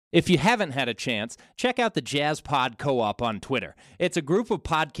If you haven't had a chance, check out the Jazz Pod Co-op on Twitter. It's a group of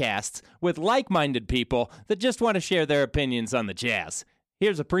podcasts with like-minded people that just want to share their opinions on the Jazz.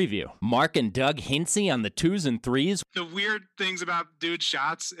 Here's a preview. Mark and Doug Hinsey on the 2s and 3s. The weird things about dude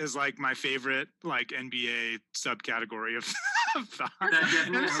shots is like my favorite like NBA subcategory of thought.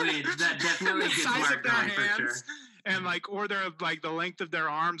 That definitely gets Mark going for sure. And like, or they're like the length of their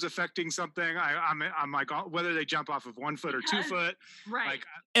arms affecting something. I'm like, whether they jump off of 1 foot or 2 foot. Right. Like,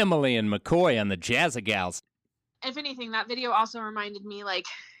 Emily and McCoy on the Jazzagals. If anything, that video also reminded me like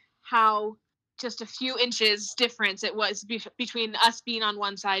how just a few inches difference it was between us being on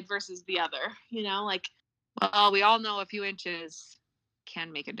one side versus the other. You know, like, well, we all know a few inches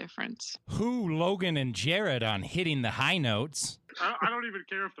can make a difference. Who, Logan and Jared on hitting the high notes. I don't even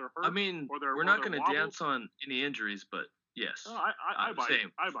care if they're hurt. I mean, we're not going to dance on any injuries, but yes. Oh, I bite. Same.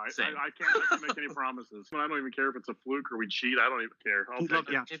 I bite. Same. I can't make any promises. I don't even care if it's a fluke or we cheat. I don't even care. I'll take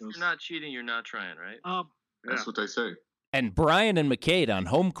it. If you're not cheating, you're not trying, right? That's what they say. And Brian and McCade on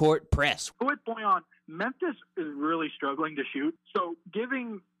Home Court Press. With Boyan, Memphis is really struggling to shoot. So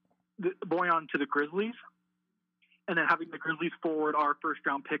giving Boyan to the Grizzlies and then having the Grizzlies forward our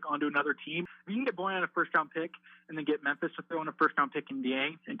first-round pick onto another team, if you can get Boyan a first-round pick and then get Memphis to throw in a first-round pick in the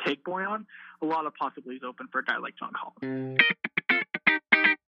A and take Boyan, a lot of possibilities open for a guy like John Collins.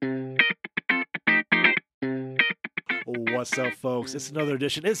 What's up, folks? It's another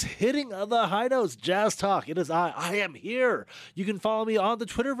edition. It's Hitting the High Notes Jazz Talk. It is I am here. You can follow me on the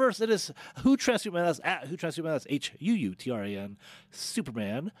Twitterverse. It is WhoTransferMan. That's at WhoTransferMan. That's HUUTRAN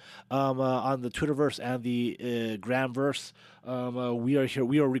Superman. On the Twitterverse and the Gramverse. We are here.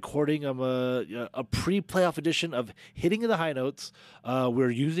 We are recording a pre-playoff edition of Hitting the High Notes. We're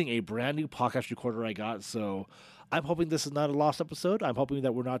using a brand new podcast recorder I got, so I'm hoping this is not a lost episode. I'm hoping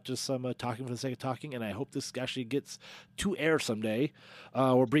that we're not just talking for the sake of talking, and I hope this actually gets to air someday.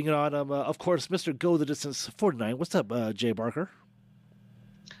 We're bringing on, of course, Mr. Go the Distance 49. What's up, Jay Barker?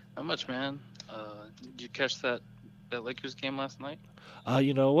 Not much, man. Did you catch that Lakers game last night?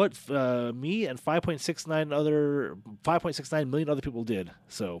 You know what? Me and 5.69 million other people did.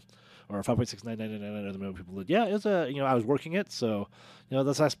 So, or 5.6999 other million people did. Yeah, it was I was working it, so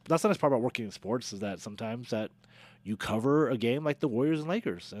that's the nice part about working in sports is that sometimes that you cover a game like the Warriors and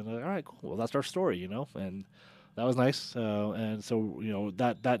Lakers, and all right, cool. Well, that's our story, and that was nice. And so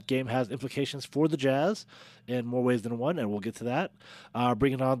that game has implications for the Jazz in more ways than one, and we'll get to that.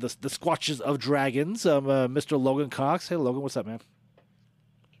 Bringing on the Squatches of Dragons, Mr. Logan Cox. Hey, Logan, what's up, man?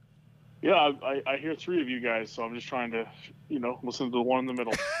 Yeah, I hear three of you guys, so I'm just trying to, listen to the one in the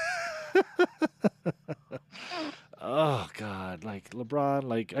middle. Oh God, like LeBron,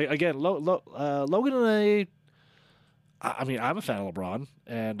 like again, Logan and I mean, I'm a fan of LeBron,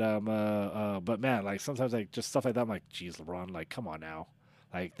 and but man, like sometimes like just stuff like that, I'm like, geez, LeBron, like come on now,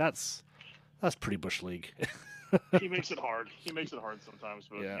 like that's pretty bush league. He makes it hard. He makes it hard sometimes,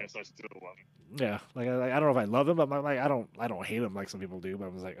 but yes, I still love him. Yeah, like I don't know if I love him, but like I don't hate him like some people do. But I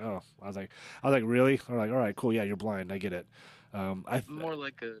was like, really? Or like, all right, cool, yeah, you're blind, I get it. More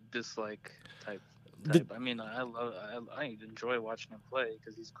like a dislike type. I mean, I enjoy watching him play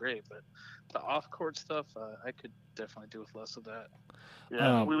because he's great, but the off-court stuff, I could definitely do with less of that.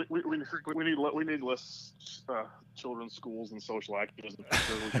 Yeah, we need less children's schools and social activism.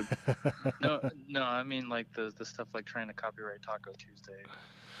 No, I mean like the stuff like trying to copyright Taco Tuesday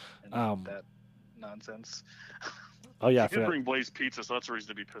and that nonsense. Oh yeah, he did bring Blaze Pizza, so that's a reason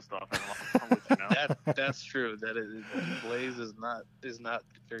to be pissed off. I'm with you now. That's true. That is Blaze is not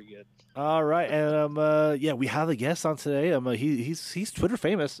very good. All right, and we have a guest on today. He's Twitter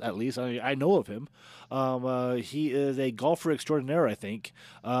famous, at least I know of him. He is a golfer extraordinaire, I think.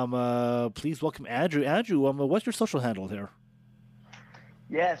 Please welcome Andrew. Andrew, what's your social handle there?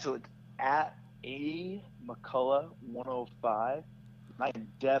 Yeah, so it's at AMcCullough105. I'm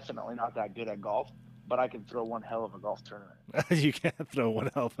definitely not that good at golf, but I can throw one hell of a golf tournament. You can throw one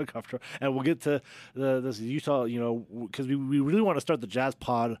hell of a golf tournament. And we'll get to this Utah, because we really want to start the Jazz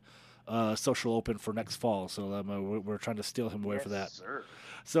Pod social open for next fall. So we're trying to steal him away for that. Sir.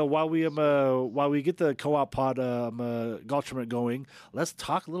 So while we get the co-op pod golf tournament going, let's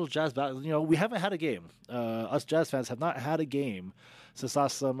talk a little Jazz about. We haven't had a game. Us Jazz fans have not had a game since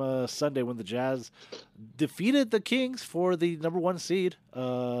last Sunday when the Jazz defeated the Kings for the number 1 seed.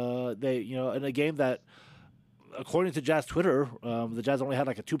 They in a game that, according to Jazz Twitter, the Jazz only had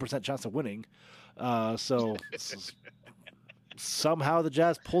like a 2% chance of winning. So somehow the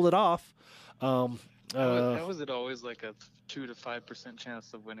Jazz pulled it off. How is it always like a 2 to 5%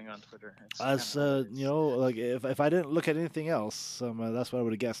 chance of winning on Twitter? As like if I didn't look at anything else, that's what I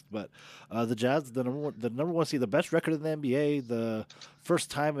would have guessed. But the Jazz, the number one seed, the best record in the NBA, the first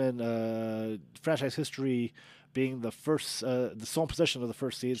time in franchise history being the sole possession of the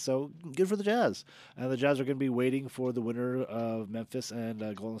first seed. So good for the Jazz. And the Jazz are going to be waiting for the winner of Memphis and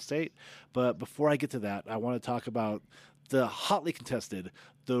Golden State. But before I get to that, I want to talk about the hotly contested,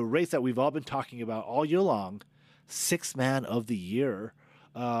 the race that we've all been talking about all year long, Sixth Man of the Year.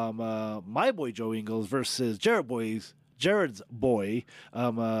 My boy Joe Ingles versus Jared's boy,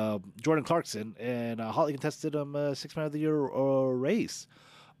 Jordan Clarkson, and a hotly contested Sixth Man of the Year race.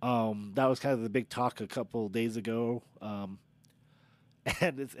 That was kind of the big talk a couple days ago. And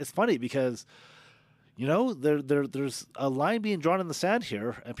it's funny because, there's a line being drawn in the sand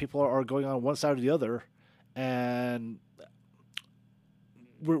here, and people are going on one side or the other. And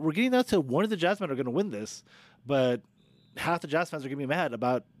we're getting down to one of the Jazz men are going to win this, but half the Jazz fans are going to be mad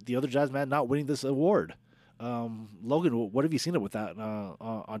about the other Jazz man not winning this award. Logan, what have you seen it with that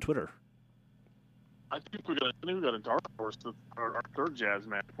on Twitter? I think we got a dark horse. Our third Jazz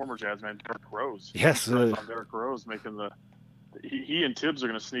man, former Jazz man, Derrick Rose. Yes, Derrick Rose making he and Tibbs are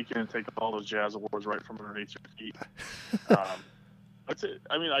going to sneak in and take all those Jazz awards right from underneath your feet. That's it.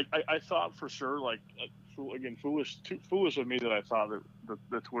 I mean, I thought for sure, like, again, foolish of me that I thought that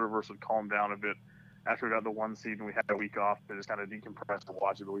the Twitterverse would calm down a bit after we got the 1 seed and we had a week off to just kind of decompress and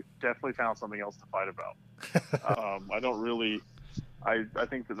watch it. But we definitely found something else to fight about. I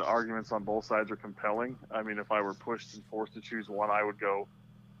think that the arguments on both sides are compelling. I mean, if I were pushed and forced to choose one, I would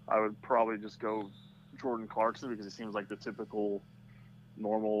probably just go Jordan Clarkson because it seems like the typical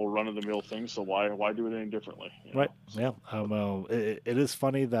normal run-of-the-mill thing, so why do it any differently? Right. Yeah. It is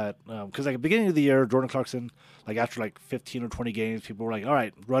funny that because like at the beginning of the year, Jordan Clarkson, like after like 15 or 20 games, people were like, "All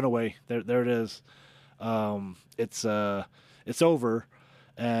right, run away. There it is. It's over."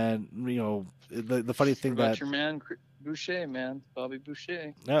 And the funny thing that your man Boucher, man, Bobby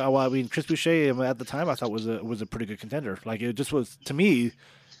Boucher. Yeah. Well, I mean, Chris Boucher at the time I thought was a pretty good contender. Like it just was to me.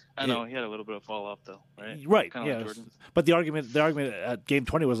 I know he had a little bit of fall off though, right? Right. Kind yeah. of like Jordan. But the argument at Game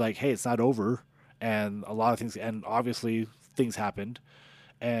 20 was like, hey, it's not over, and a lot of things, and obviously things happened,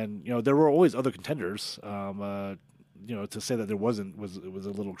 and there were always other contenders. To say that there wasn't was a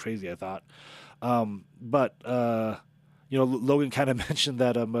little crazy, I thought. But Logan kind of mentioned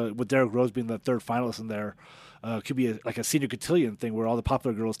that with Derrick Rose being the third finalist in there. Could be like a senior cotillion thing where all the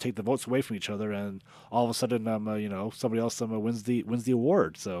popular girls take the votes away from each other, and all of a sudden, somebody else wins the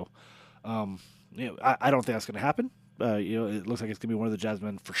award. So, I don't think that's going to happen. It looks like it's going to be one of the Jazz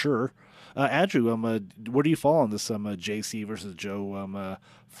men for sure. Andrew, where do you fall on this JC versus Joe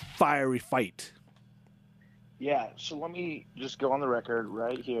fiery fight? Yeah, so let me just go on the record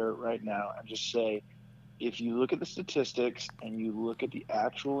right here, right now, and just say, if you look at the statistics and you look at the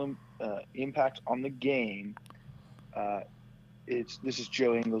actual impact on the game, this is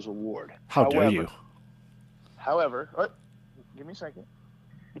Joe Ingles' award. How dare you? However, give me a second.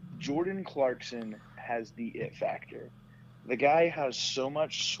 Jordan Clarkson has the it factor. The guy has so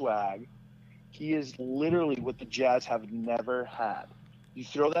much swag. He is literally what the Jazz have never had. You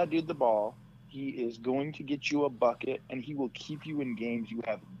throw that dude the ball, he is going to get you a bucket, and he will keep you in games you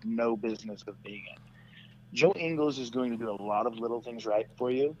have no business of being in. Joe Ingles is going to do a lot of little things right for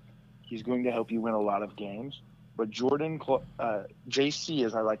you. He's going to help you win a lot of games. But JC,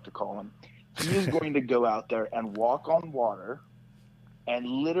 as I like to call him, he is going to go out there and walk on water and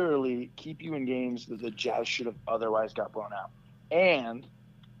literally keep you in games that the Jazz should have otherwise got blown out. And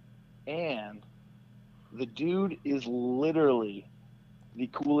the dude is literally the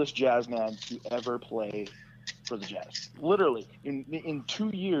coolest Jazz man to ever play for the Jazz. Literally. In 2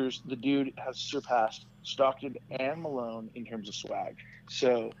 years, the dude has surpassed Stockton and Malone in terms of swag.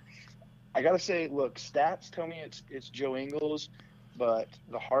 So I got to say, look, stats tell me it's Joe Ingles, but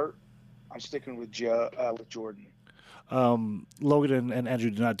the heart, I'm sticking with Jordan. Logan and Andrew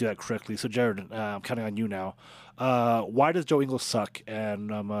did not do that correctly. So Jared, I'm counting on you now. Why does Joe Ingles suck,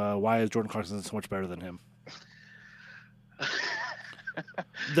 and why is Jordan Clarkson so much better than him?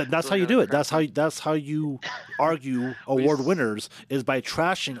 That's how you do it. That's how you argue award winners, is by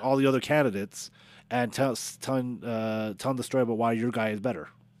trashing all the other candidates and telling the story about why your guy is better.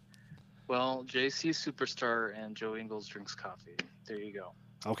 Well, JC's superstar and Joe Ingles drinks coffee. There you go.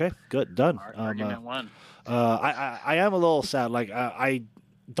 Okay, good, done. Argument one. I am a little sad. Like I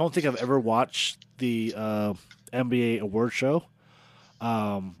don't think I've ever watched the NBA award show.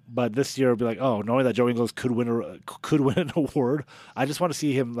 But this year, I'll be like, oh, knowing that Joe Ingles could win an award, I just want to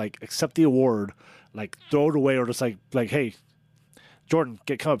see him like accept the award, like throw it away, or just like, hey, Jordan,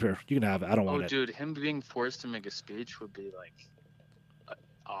 come up here. You can have it. I don't want Oh, it. dude, him being forced to make a speech would be like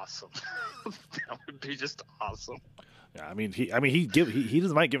awesome. That would be just awesome. Yeah, I mean, he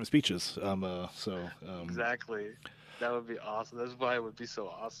doesn't mind giving speeches. Exactly. That would be awesome. That's why it would be so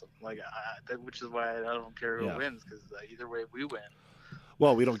awesome. Like, which is why I don't care who wins, because either way we win.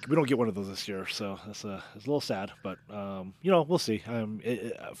 Well, we don't get one of those this year, so it's a little sad. But we'll see. I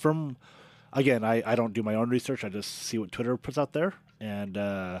don't do my own research. I just see what Twitter puts out there, and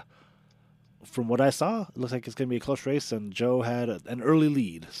from what I saw, it looks like it's going to be a close race. And Joe had an early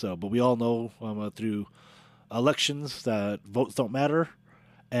lead. So, but we all know through elections that votes don't matter,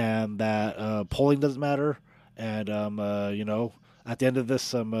 and that polling doesn't matter, and at the end of this,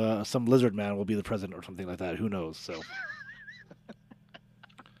 some lizard man will be the president or something like that. Who knows? So.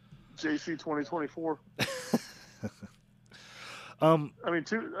 JC 2024.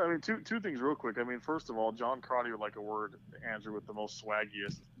 Two things real quick. I mean, first of all, John Crotty would like a word, Andrew, with the most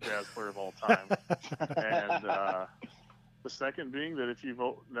swaggiest Jazz player of all time. And the second being that if you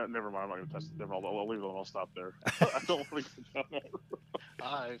vote, never mind. I'm not going to touch it. I'll leave it alone. I'll stop there. I don't want to get down that road.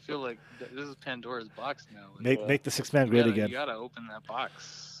 I feel like this is Pandora's box now. Make the six man great again. You gotta open that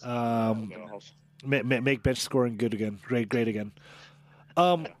box. Make bench scoring good again. Great again.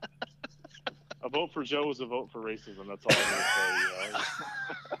 A vote for Joe is a vote for racism. That's all I'm going to say.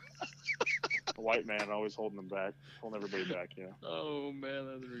 A white man always holding them back, holding everybody back. Yeah. Oh man,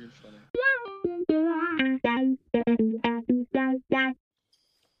 that's really funny.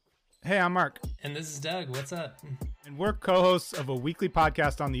 Hey, I'm Mark. And this is Doug. What's up? And we're co-hosts of a weekly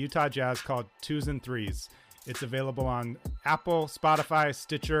podcast on the Utah Jazz called Twos and Threes. It's available on Apple, Spotify,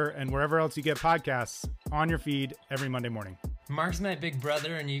 Stitcher, and wherever else you get podcasts on your feed every Monday morning. Mark's my big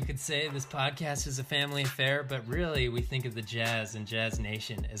brother, and you could say this podcast is a family affair, but really we think of the Jazz and Jazz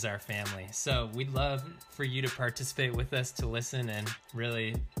Nation as our family. So we'd love for you to participate with us, to listen, and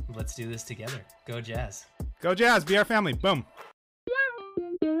really, let's do this together. Go Jazz. Go Jazz, be our family. Boom.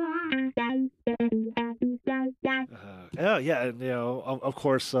 And of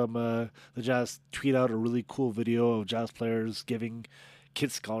course, the Jazz tweet out a really cool video of Jazz players giving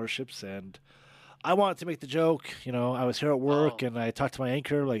kids scholarships, and I wanted to make the joke. I was here at work, and I talked to my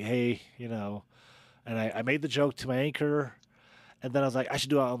anchor, like, hey, and I made the joke to my anchor, and then I was like, I should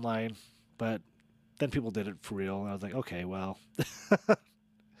do it online, but then people did it for real, and I was like, okay, well,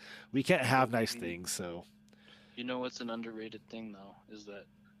 we can't have nice things, so. You know what's an underrated thing, though, is that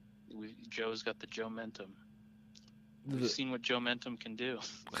Joe's got the Joe-mentum. We've seen what Joe-mentum can do.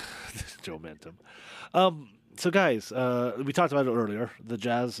 Joe-mentum. So, guys, we talked about it earlier. The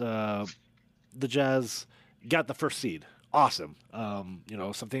Jazz got the first seed. Awesome.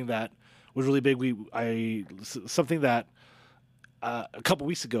 Something that was really big. Something that a couple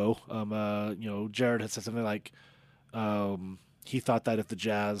weeks ago, Jared had said something like he thought that if the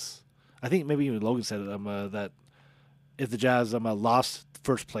Jazz, I think maybe even Logan said it, that if the Jazz lost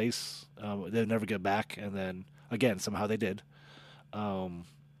first place, they'd never get back, and then again somehow they did. But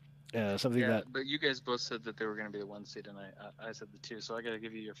you guys both said that they were going to be the 1 seed, and I said the 2. So I got to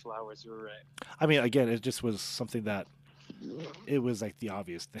give you your flowers. You were right. I mean, again, it just was something that it was like the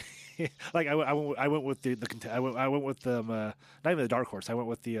obvious thing. Like I went with I went with not even the dark horse. I went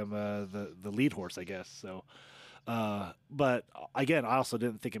with the lead horse, I guess. So, but again, I also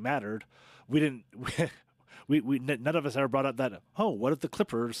didn't think it mattered. We didn't. We none of us ever brought up that. Oh, what if the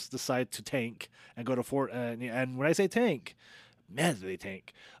Clippers decide to tank and go to 4? And when I say tank, man, do they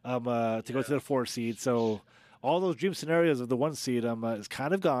tank to go to the 4 seed. So all those dream scenarios of the 1 seed is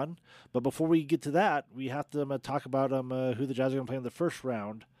kind of gone. But before we get to that, we have to talk about who the Jazz are going to play in the first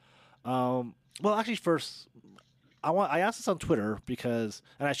round. Well, actually, first I asked this on Twitter because,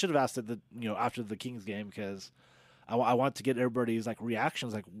 and I should have asked it after the Kings game, because I want to get everybody's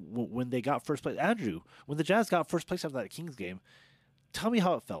reactions when they got first place. Andrew, when the Jazz got first place after that Kings game, tell me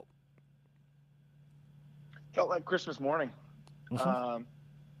how it felt. Felt like Christmas morning. Mm-hmm.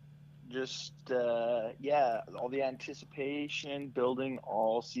 All the anticipation building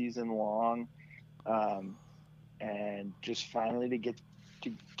all season long, and just finally to get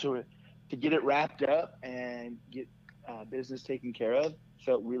it wrapped up and get business taken care of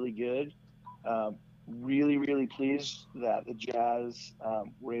felt really good. Really, really pleased that the Jazz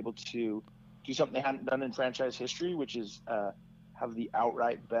were able to do something they hadn't done in franchise history, which is have the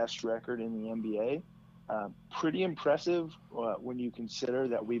outright best record in the NBA. Pretty impressive when you consider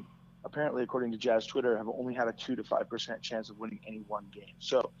that we've apparently, according to Jazz Twitter, have only had a 2 to 5% chance of winning any one game.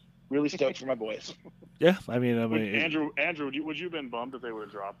 So really stoked for my boys. Yeah, I mean, Andrew, would you have been bummed if they would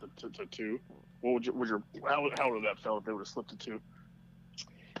have dropped it to 2? What how would that felt if they would have slipped to 2?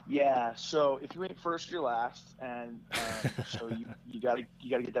 Yeah, so if you ain't first, you're last, and so you gotta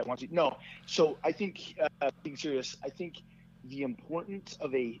get that one seed. No, so I think being serious, I think the importance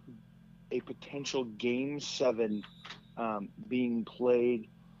of a potential Game 7 being played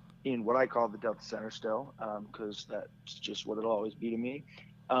in what I call the Delta Center still, because that's just what it'll always be to me,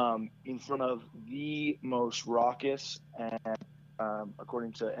 in front of the most raucous and,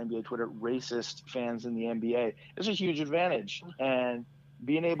 according to NBA Twitter, racist fans in the NBA is a huge advantage. And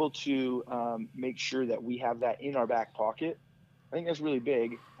being able to make sure that we have that in our back pocket, I think that's really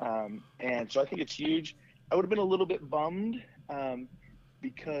big. And so I think it's huge. I would have been a little bit bummed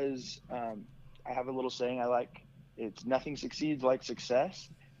because I have a little saying I like. It's nothing succeeds like success.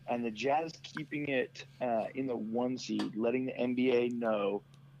 And the Jazz keeping it in the 1 seed, letting the NBA know,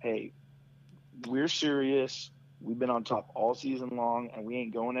 hey, we're serious. We've been on top all season long, and we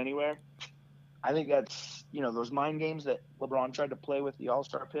ain't going anywhere. I think that's, those mind games that LeBron tried to play with the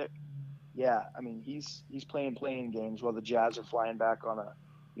All-Star pick. Yeah, I mean, he's playing games while the Jazz are flying back on a,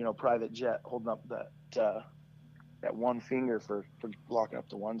 private jet, holding up that one finger for blocking up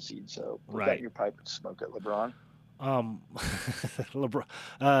the 1 seed. So put that in your pipe and smoke it, LeBron. LeBron,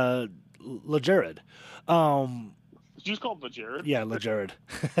 LeJared. Did you just call him LeJared? Yeah, LeJared.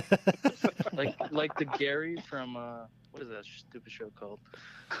 like the Gary from what is that stupid show called?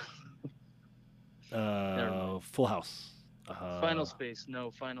 Full House. Final Space. No,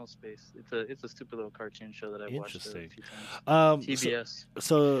 Final Space. It's a stupid little cartoon show that I've watched a few Interesting. times. TBS.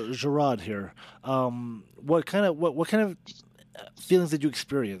 So Gerard here. What kind of feelings did you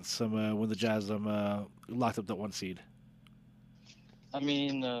experience when the Jazz locked up that 1 seed? I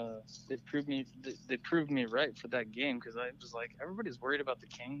mean, they proved me right for that game, because I was like, everybody's worried about the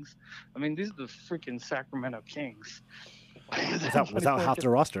Kings. I mean, these are the freaking Sacramento Kings. Without half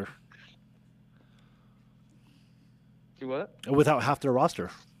their roster. Do what? Without half their roster,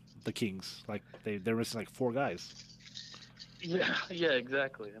 the Kings, like they're missing like 4 guys. Yeah,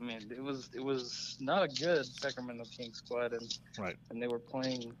 exactly. I mean, it was not a good Sacramento Kings squad, and they were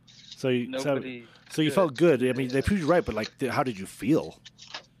playing. So you felt good. I mean, they proved you right, but like, how did you feel?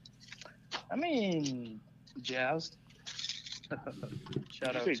 I mean, jazzed.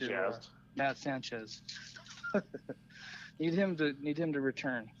 Shout out to Matt Sanchez. Need him to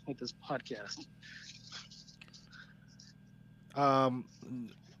return with this podcast.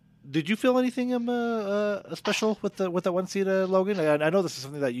 Did you feel anything special with that 1 seed, Logan? I know this is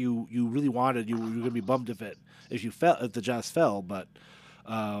something that you really wanted. You were going to be bummed if the Jazz fell, but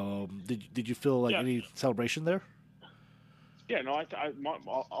did you feel like any celebration there? Yeah, no, I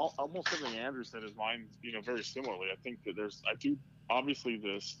almost everything Andrew said is mine. Very similarly. I think that I do obviously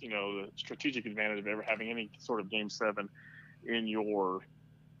this, the strategic advantage of ever having any sort of Game 7 in your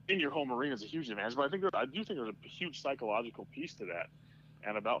home arena is a huge advantage. But I do think there's a huge psychological piece to that.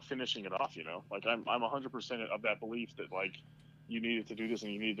 And about finishing it off, like I'm 100% of that belief that like you needed to do this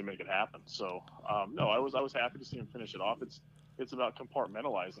and you needed to make it happen. So no, I was happy to see him finish it off. It's about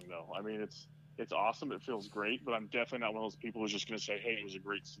compartmentalizing though. I mean, it's awesome. It feels great, but I'm definitely not one of those people who's just going to say, hey, it was a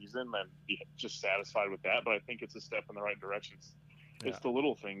great season and be just satisfied with that. But I think it's a step in the right direction. It's the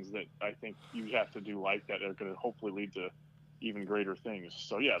little things that I think you have to do like that are going to hopefully lead to even greater things.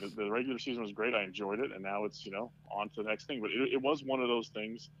 So yeah, the regular season was great. I enjoyed it, and now it's on to the next thing. But it was one of those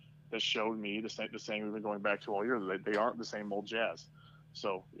things that showed me the same we've been going back to all year, that they aren't the same old Jazz.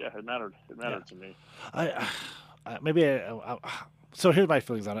 So yeah, it mattered. It mattered to me. So here's my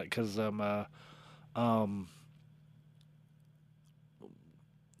feelings on it, because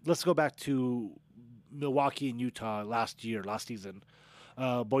let's go back to Milwaukee and Utah last season.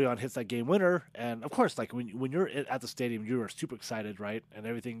 Bojan hits that game winner, and of course, like when you're at the stadium, you're super excited, right? And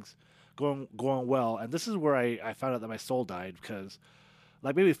everything's going well. And this is where I found out that my soul died, because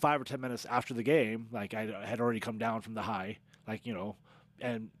like maybe 5 or 10 minutes after the game, like I had already come down from the high, like and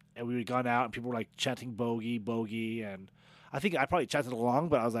we had gone out and people were like chanting bogey, and I think I probably chanted along,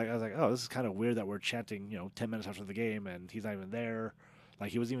 but I was like, oh, this is kind of weird that we're chanting 10 minutes after the game and he's not even there.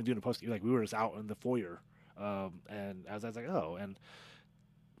 Like he wasn't even doing a post, like we were just out in the foyer, and I was like, oh, and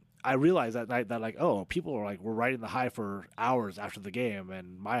I realized that night that like, oh, people were riding the high for hours after the game,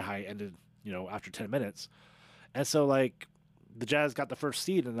 and my high ended, after 10 minutes. And so like the Jazz got the first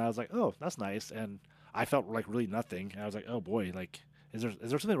seed, and I was like, oh, that's nice. And I felt like really nothing. And I was like, oh boy, like, is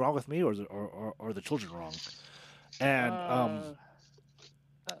there something wrong with me, or are the children wrong? And I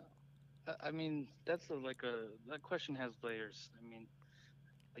mean, that question has layers. I mean,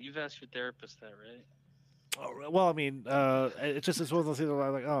 you've asked your therapist that, right? Well, I mean, it's one of those things where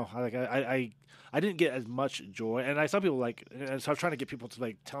I'm like, oh, I didn't get as much joy, and I saw people and so I was trying to get people to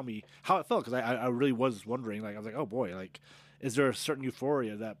like tell me how it felt, because I really was wondering, like I was like, oh boy, like is there a certain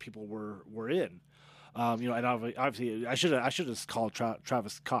euphoria that people were in? And obviously, I should have called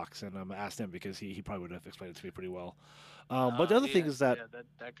Travis Cox and asked him because he probably would have explained it to me pretty well. But the other thing is that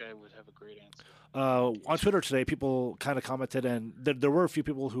that guy would have a great answer. On Twitter today, people kind of commented, and there were a few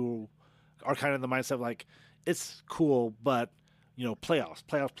people who are kind of in the mindset of like, it's cool, but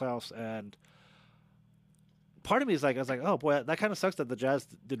playoffs, and part of me is like, I was like, oh boy, that kind of sucks that the Jazz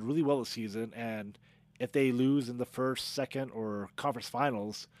did really well this season, and if they lose in the first, second, or conference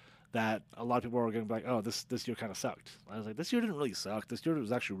finals, that a lot of people are going to be like, oh, this year kind of sucked. I was like, this year didn't really suck. This year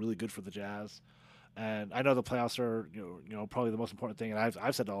was actually really good for the Jazz. And I know the playoffs are, probably the most important thing, and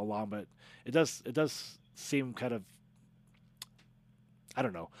I've said it all along, but it does seem kind of, I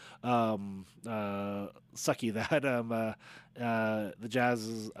don't know, sucky that the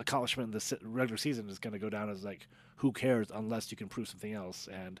Jazz's accomplishment in the regular season is going to go down as like, who cares unless you can prove something else.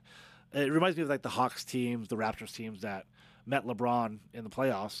 And it reminds me of like the Hawks teams, the Raptors teams that met LeBron in the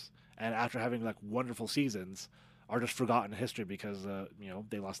playoffs, and after having like wonderful seasons, are just forgotten in history because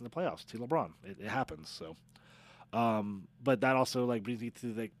they lost in the playoffs to LeBron. It happens. So, but that also like brings me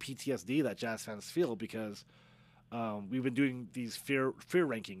to the PTSD that Jazz fans feel because we've been doing these fear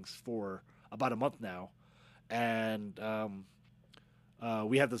rankings for about a month now, and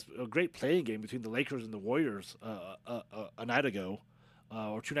we had this great playing game between the Lakers and the Warriors a night ago,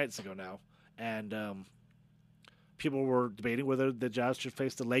 or 2 nights ago now, and people were debating whether the Jazz should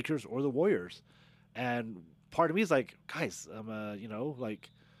face the Lakers or the Warriors, and part of me is like, guys, like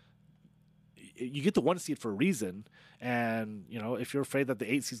you get the 1 seed for a reason, and if you're afraid that the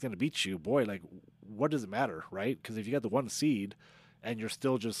 8 seed is going to beat you, boy, like what does it matter, right? Because if you got the 1 seed and you're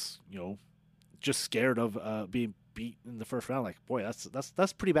still just scared of being beat in the first round, like boy,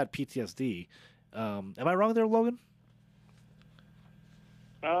 that's pretty bad PTSD. Am I wrong there, Logan?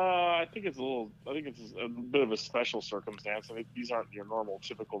 I think it's a bit of a special circumstance. I think these aren't your normal,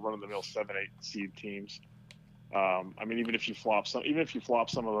 typical run-of-the-mill 7-8 seed teams. I mean, even if you flop some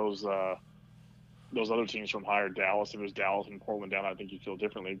of those other teams from higher, Dallas, if it was Dallas and Portland down, I think you feel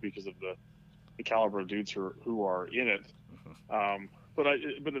differently because of the caliber of dudes who are in it. But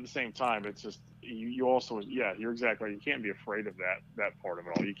at the same time, it's just you also, you're exactly right. You can't be afraid of that part of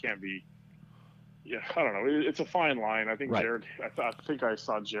it all. You can't be. Yeah, I don't know. It's a fine line. I think right. Jared. I think I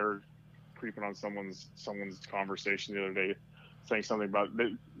saw Jared creeping on someone's conversation the other day, saying something about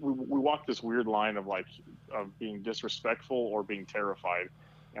we walk this weird line of being disrespectful or being terrified,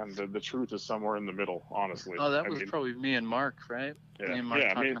 and the truth is somewhere in the middle. Honestly. Oh, that was probably me and Mark, right? Yeah, me and Mark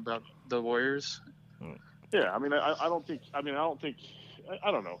talking about the Warriors. Yeah, I mean, I don't think. I don't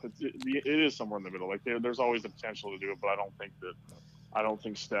know. It is somewhere in the middle. Like there's always the potential to do it, but I don't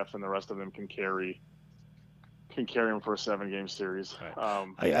think Steph and the rest of them can carry him for a 7-game series.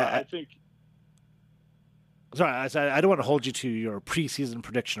 I think. Sorry, I don't want to hold you to your preseason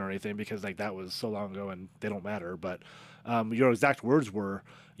prediction or anything because like that was so long ago and they don't matter. But your exact words were,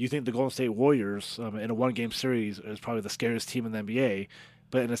 you think the Golden State Warriors in a 1-game series is probably the scariest team in the NBA,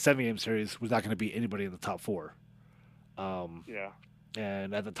 but in a 7-game series was not going to beat anybody in the top 4. Yeah.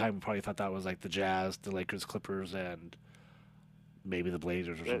 And at the time, we probably thought that was like the Jazz, the Lakers, Clippers, and maybe the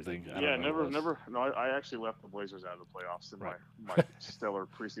Blazers or something. Never. No, I actually left the Blazers out of the playoffs in my stellar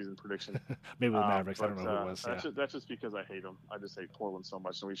preseason prediction. Maybe the Mavericks. I don't know who it was. That's just because I hate them. I just hate Portland so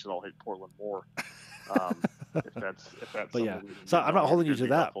much, and we should all hate Portland more. If that's. But yeah, so I'm not holding you to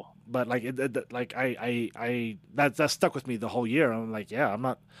that. Helpful. But like, that stuck with me the whole year. I'm like,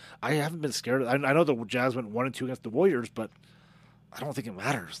 I haven't been scared. I know the Jazz went 1-2 against the Warriors, but I don't think it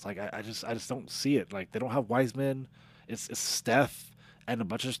matters. Like, I just don't see it. Like, they don't have Wiseman. It's Steph and a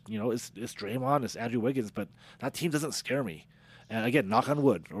bunch of, it's Draymond, it's Andrew Wiggins, but that team doesn't scare me. And again, knock on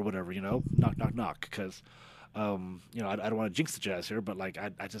wood or whatever, knock, knock, knock. Because, I don't want to jinx the Jazz here, but like,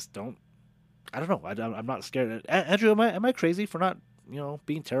 I just don't, I don't know. I'm not scared. Andrew, am I crazy for not,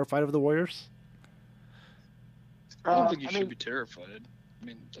 being terrified of the Warriors? I don't think you should be terrified. I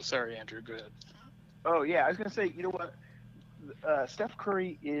mean, sorry, Andrew, go ahead. Oh, yeah, I was going to say, you know what? Steph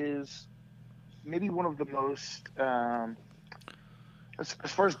Curry is maybe one of the most, as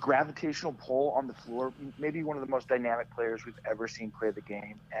far as gravitational pull on the floor, maybe one of the most dynamic players we've ever seen play the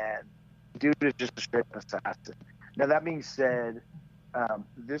game. And dude is just a straight assassin. Now, that being said,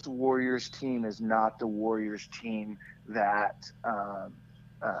 this Warriors team is not the Warriors team that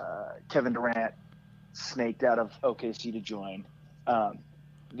Kevin Durant snaked out of OKC to join.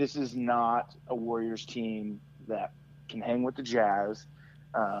 This is not a Warriors team that can hang with the Jazz.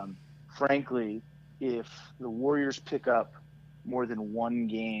 Frankly, if the Warriors pick up more than 1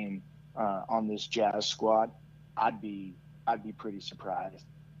 game on this Jazz squad, I'd be pretty surprised.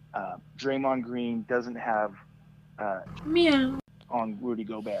 Draymond Green doesn't have Meow. on Rudy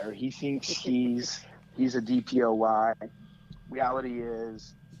Gobert. He thinks he's a DPOY. Reality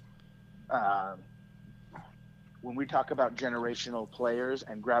is, when we talk about generational players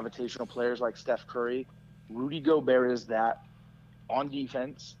and gravitational players like Steph Curry, Rudy Gobert is that on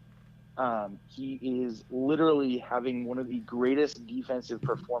defense. He is literally having one of the greatest defensive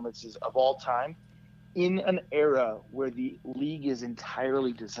performances of all time in an era where the league is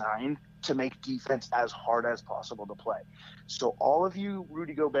entirely designed to make defense as hard as possible to play. So all of you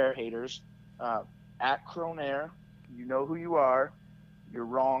Rudy Gobert haters, at Cronair, you know who you are. You're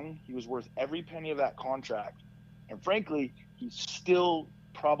wrong. He was worth every penny of that contract. And frankly, he's still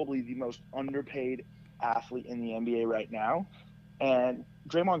probably the most underpaid athlete in the NBA right now. And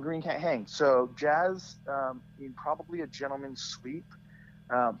Draymond Green can't hang. So Jazz, in probably a gentleman's sweep,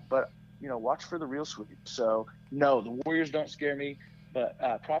 but watch for the real sweep. So no, the Warriors don't scare me. But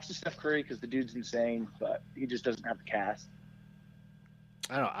props to Steph Curry because the dude's insane, but he just doesn't have the cast.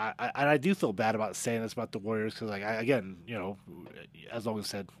 I don't know. I do feel bad about saying this about the Warriors because, as Logan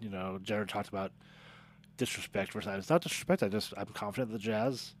said, Jared talked about disrespect versus. It's not disrespect. I'm confident the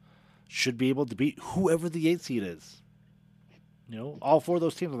Jazz should be able to beat whoever the 8th seed is. All four of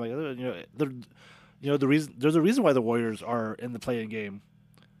those teams. I'm like, there's a reason why the Warriors are in the play-in game.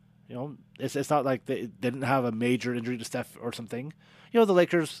 It's not like they didn't have a major injury to Steph or something. The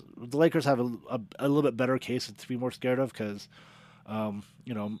Lakers have a little bit better case to be more scared of because, a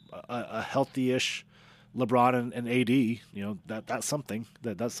healthy-ish LeBron and AD, that's something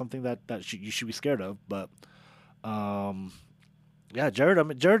that you should be scared of. But,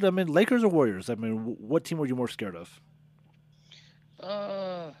 Jared, Lakers or Warriors? What team were you more scared of?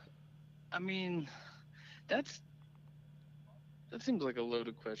 That seems like a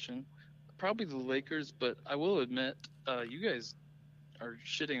loaded question. Probably the Lakers, but I will admit, you guys are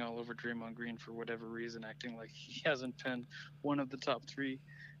shitting all over Draymond Green for whatever reason, acting like he hasn't been one of the top 3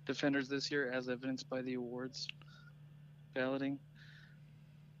 defenders this year, as evidenced by the awards balloting.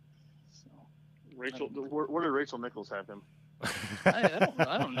 So, Rachel, where did Rachel Nichols have him?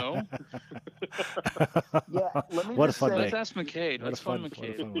 I don't know. Yeah, let me what just a fun say, day. Let's ask McCade. Let's fund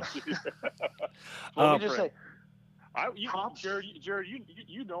McCade. Let me just say, Jared,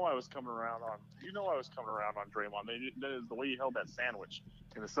 you know I was coming around on Draymond. That is the way he held that sandwich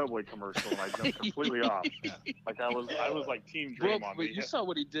in the Subway commercial, and I jumped completely off. Like I was like Team Draymond. Well, but you saw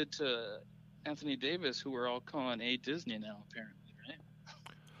what he did to Anthony Davis, who we're all calling A Disney now, apparently,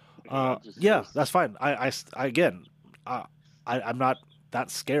 right? That's fine. I'm not that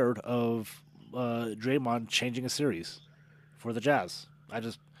scared of Draymond changing a series for the Jazz.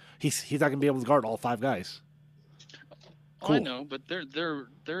 He's not gonna be able to guard all 5 guys. Cool. I know, but they're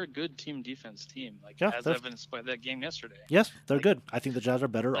a good team defense team, as evidenced by that game yesterday. Yes, they're good. I think the Jazz are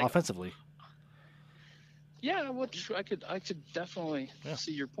better offensively. Yeah, I could definitely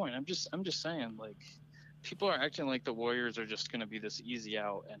see your point. I'm just saying, people are acting like the Warriors are just going to be this easy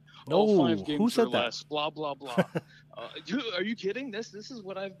out and 5 games who said or less, blah blah blah. Are you kidding? This is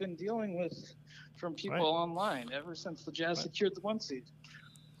what I've been dealing with from people online ever since the Jazz secured the 1 seed.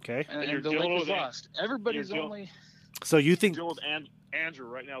 Okay, and the Lakers lost. Everybody's only. So you think Andrew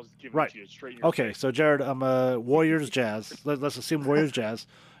right now is giving it to you straight in your Okay, face. so Jared, I'm a Warriors Jazz. Let's assume Warriors Jazz.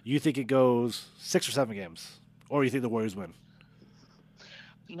 You think it goes 6 or 7 games, or you think the Warriors win?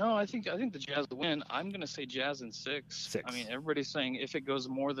 No, I think the Jazz win. I'm going to say Jazz in 6. I mean, everybody's saying if it goes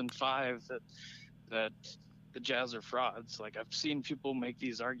more than 5, that the Jazz are frauds. I've seen people make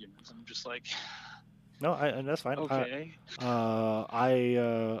these arguments. I'm just like, no, and that's fine. Okay. I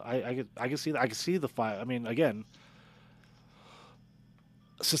can see that. I can see the 5. I mean, again,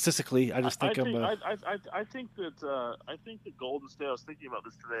 statistically, I think that Golden State. I was thinking about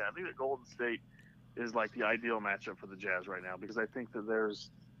this today. I think that Golden State is the ideal matchup for the Jazz right now because I think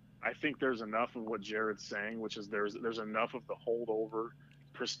there's enough of what Jared's saying, which is there's enough of the holdover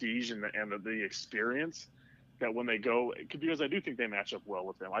prestige and the experience that when they go, because I do think they match up well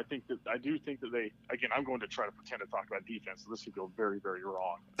with them. I do think that they, again, I'm going to try to pretend to talk about defense, so this could go very, very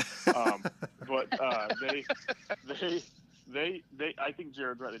wrong. But I think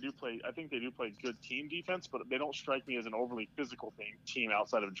Jared's right. I think they do play good team defense, but they don't strike me as an overly physical team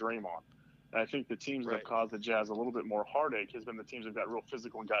outside of Draymond. And I think the teams that have caused the Jazz a little bit more heartache has been the teams that got real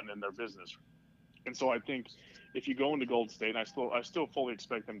physical and gotten in their business. And so I think if you go into Golden State, and I still fully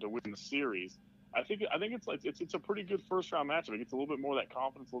expect them to win the series, I think it's a pretty good first round matchup. It gets a little bit more of that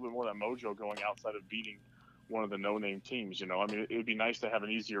confidence, a little bit more of that mojo going outside of beating one of the no-name teams. I mean, it would be nice to have an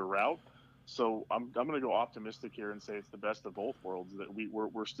easier route. So I'm going to go optimistic here and say it's the best of both worlds. That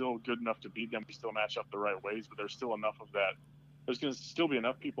we're still good enough to beat them. We still match up the right ways, but there's still enough of that there's going to still be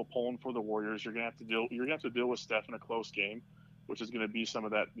enough people pulling for the Warriors. You're going to have to deal with Steph in a close game, which is going to be some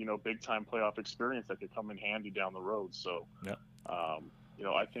of that, big time playoff experience that could come in handy down the road. So, yeah.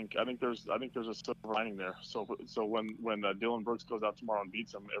 I think there's a silver lining there. So when Dylan Brooks goes out tomorrow and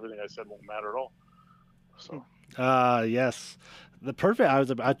beats him, everything I said won't matter at all. So. Yes, the perfect. I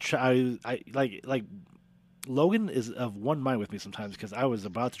like Logan is of one mind with me sometimes because I was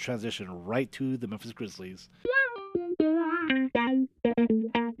about to transition right to the Memphis Grizzlies.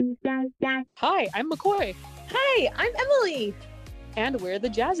 Hi, I'm McCoy. Hi, I'm Emily. And we're the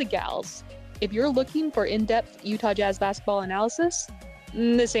Jazzy Gals. If you're looking for in-depth Utah Jazz basketball analysis,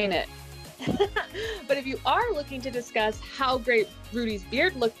 this ain't it. But if you are looking to discuss how great Rudy's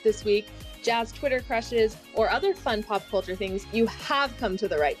beard looked this week, Jazz Twitter crushes, or other fun pop culture things, you have come to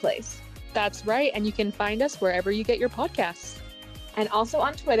the right place. That's right, and you can find us wherever you get your podcasts. And also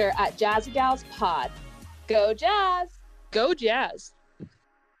on Twitter at JazzyGalsPod. Go Jazz! Go Jazz!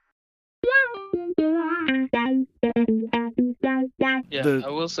 Yeah, I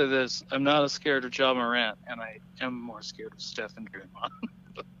will say this. I'm not as scared of Ja Morant, and I am more scared of Steph and Draymond.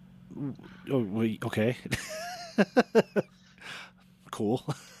 Oh, okay. Cool.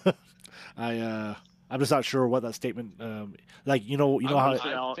 I'm just not sure what that statement. How I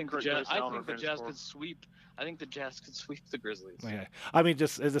think the Jazz could sweep. I think the Jazz could sweep the Grizzlies. Okay. I mean,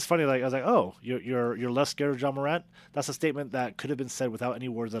 it's funny. Like I was like, oh, you're less scared of Ja Morant. That's a statement that could have been said without any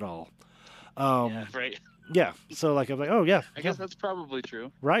words at all. Yeah, right. Yeah. So like I'm like, oh yeah. I guess that's probably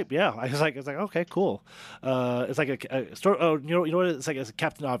true. Right. Yeah. I was like, okay, cool. It's like a story. Oh, you know what? It's like a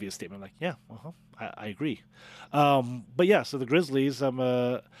Captain Obvious statement. Like, yeah, I agree. But yeah. So the Grizzlies,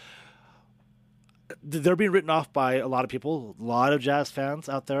 they're being written off by a lot of people. A lot of Jazz fans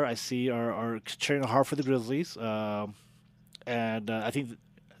out there I see are cheering hard for the Grizzlies. And I think,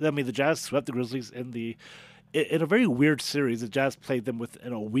 the Jazz swept the Grizzlies in a very weird series. The Jazz played them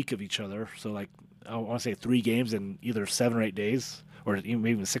within a week of each other. So like, I want to say 3 games in either 7 or 8 days, or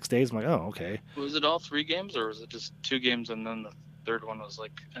even 6 days. I'm like, oh, okay. Was it all 3 games, or was it just 2 games and then the third one was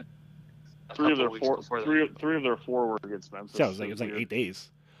like three of their 4 were against Memphis? Yeah, it was like 8 days.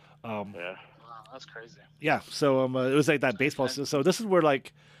 Yeah. That's crazy. Yeah, so it was like that baseball. So this is where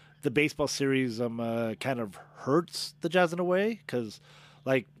like the baseball series kind of hurts the Jazz in a way because,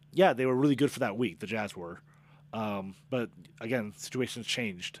 like, yeah, they were really good for that week. The Jazz were, but again, situations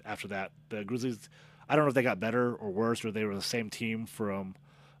changed after that. The Grizzlies, I don't know if they got better or worse, or they were the same team from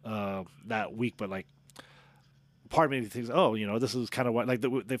that week. But like, part of me thinks, oh, this is kind of what like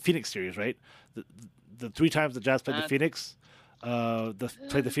the Phoenix series, right? The 3 times the Jazz played the Phoenix. Played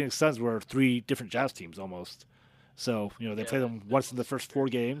the Phoenix Suns were 3 different Jazz teams almost. So they played them once in the first 4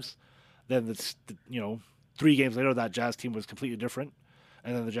 games, then 3 games later that Jazz team was completely different,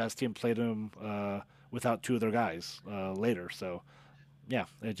 and then the Jazz team played them without 2 of their guys later. So yeah,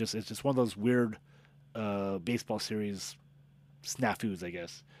 it's just one of those weird baseball series snafus, I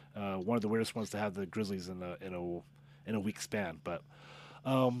guess. One of the weirdest ones to have the Grizzlies in a week span, but.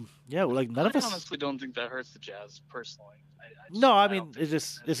 Yeah, like none of us. I honestly don't think that hurts the Jazz personally. I mean, it's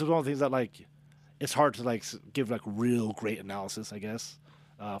just one of the things that like it's hard to like give like real great analysis, I guess.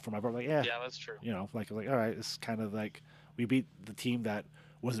 For my part, like yeah, that's true. Like all right, it's kind of like we beat the team that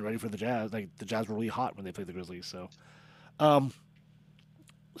wasn't ready for the Jazz. Like the Jazz were really hot when they played the Grizzlies. So,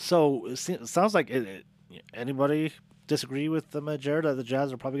 it sounds like anybody disagree with Jared that the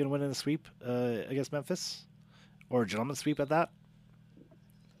Jazz are probably going to win in a sweep against Memphis, or a gentleman's sweep at that.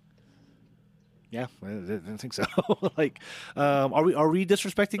 Yeah, I didn't think so. Like, are we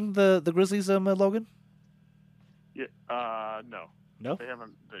disrespecting the Grizzlies, Logan? Yeah, no. No. They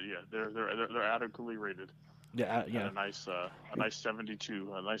haven't. They're adequately rated. Yeah, yeah. A nice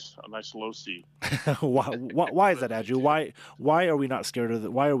 72, a nice low C. Why is that, Andrew? Why are we not scared of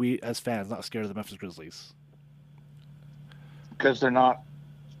why are we as fans not scared of the Memphis Grizzlies? Because they're not.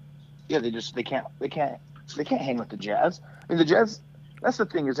 Yeah, they can't hang with the Jazz. I mean, the Jazz. That's the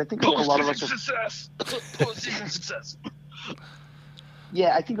thing is, I think a lot of us are postseason success.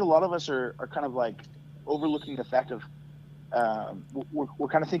 Yeah, I think a lot of us are kind of like overlooking the fact of we're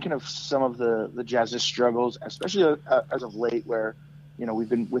kind of thinking of some of the Jazz's struggles, especially as of late, where we've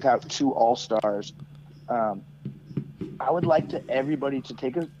been without 2 All-Stars. I would like everybody to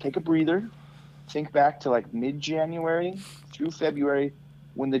take a breather, think back to like mid-January through February,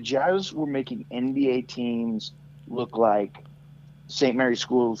 when the Jazz were making NBA teams look like St. Mary's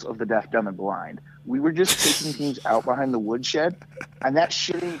Schools of the Deaf, Dumb, and Blind. We were just taking teams out behind the woodshed, and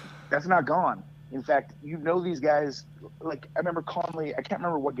that's not gone. In fact, these guys, like I remember Conley, I can't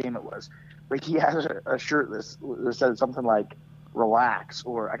remember what game it was, but he had a shirt that said something like relax,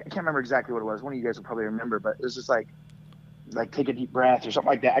 or I can't remember exactly what it was. One of you guys will probably remember, but it was just like, like take a deep breath or something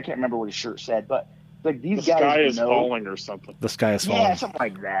like that. I can't remember what his shirt said, but like these the guys sky is know. falling or something. The sky is falling. Yeah, something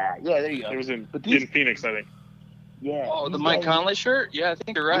like that. Yeah, there you go. It was in these, in Phoenix, I think. Yeah. Oh, the these Mike guys- Conley shirt? Yeah, I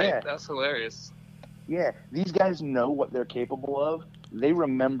think you're right. Yeah. That's hilarious. Yeah, these guys know what they're capable of. They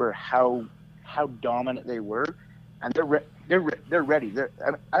remember how dominant they were, and they're ready.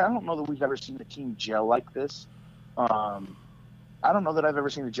 I don't know that we've ever seen a team gel like this. I don't know that I've ever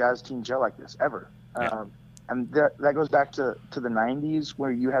seen the Jazz team gel like this ever. Yeah. And that goes back to the 90s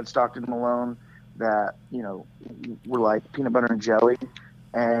where you had Stockton and Malone that, were like peanut butter and jelly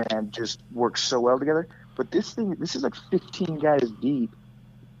and just worked so well together. But this is like 15 guys deep,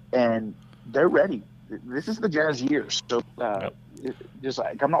 and they're ready. This is the Jazz year. So just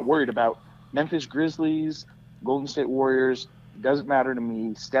like I'm not worried about Memphis Grizzlies, Golden State Warriors. Doesn't matter to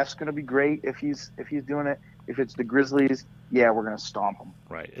me. Steph's going to be great if he's doing it. If it's the Grizzlies, yeah, we're going to stomp them.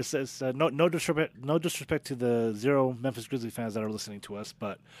 Right. It's no disrespect to the 0 Memphis Grizzlies fans that are listening to us,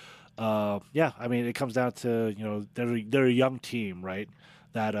 but yeah, I mean it comes down to they're a young team, right?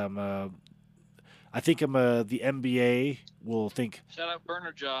 That I think the NBA will think. Shout out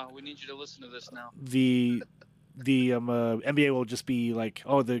Burner Jaw. We need you to listen to this now. The NBA will just be like,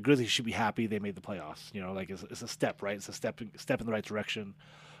 oh, the Grizzlies should be happy they made the playoffs. Like it's a step, right? It's a step in the right direction.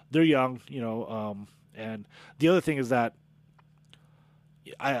 They're young, and the other thing is that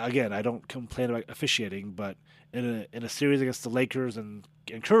I don't complain about officiating, but in a series against the Lakers and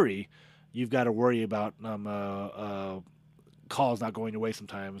Curry, you've got to worry about calls not going your way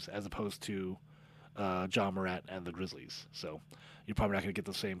sometimes, as opposed to John Morant and the Grizzlies. So you're probably not going to get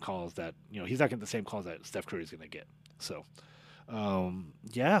the same calls that he's not getting the same calls that Steph Curry's going to get. So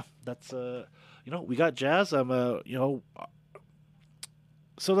yeah, that's we got Jazz.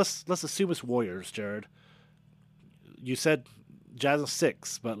 So let's assume it's Warriors, Jared. You said Jazz is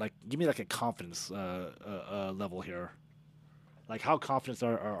 6, but like give me like a confidence level here. Like how confident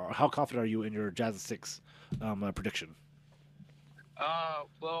are you in your Jazz is 6 prediction?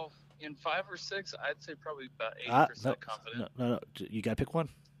 Well, in 5 or 6, I'd say probably about 80% confident. No, you gotta pick one.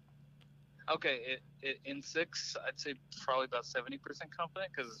 Okay, in 6, I'd say probably about 70%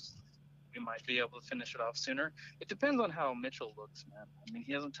 confident because we might be able to finish it off sooner. It depends on how Mitchell looks, man. I mean,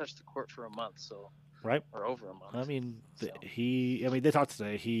 he hasn't touched the court for a month, so right, or over a month. I mean, they talked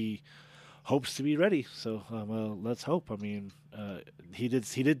today. He hopes to be ready, so let's hope. I mean, he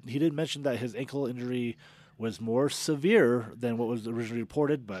did mention that his ankle injury was more severe than what was originally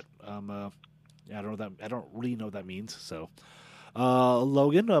reported, but I don't really know what that means. So,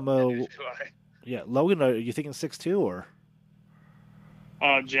 Logan, Logan, are you thinking 6-2 or?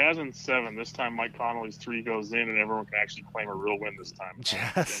 Jazz in 7. This time Mike Conley's 3 goes in, and everyone can actually claim a real win this time.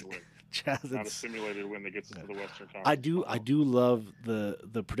 Jazz, not a simulated win that gets into the Western Conference. I do love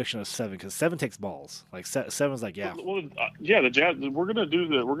the prediction of 7 because 7 takes balls. Like 7's like the Jazz. Was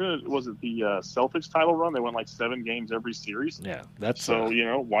it the Celtics title run? They went like 7 games every series. Yeah, that's so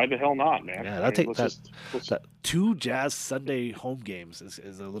why the hell not, man? Yeah, that 2 Jazz Sunday home games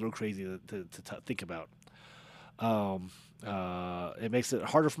is a little crazy to think about. It makes it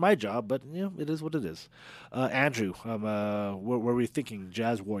harder for my job, but it is what it is. Andrew, what were we thinking?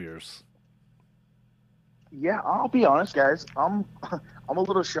 Jazz Warriors. Yeah, I'll be honest, guys. I'm a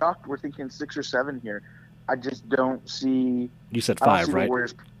little shocked. We're thinking 6 or 7 here. I just don't see. You said 5,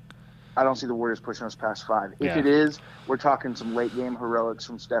 right? I don't see the Warriors pushing us past 5. Yeah. If it is, we're talking some late game heroics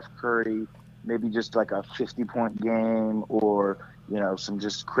from Steph Curry, maybe just like a 50-point game, or some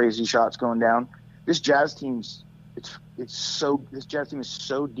just crazy shots going down. This Jazz team's. This Jazz team is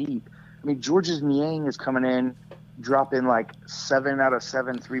so deep. I mean, Georges Niang is coming in, dropping like 7 out of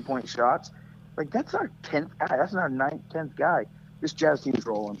 7 3-point shots. Like that's our 10th guy. That's not our 9th, 10th guy. This Jazz team is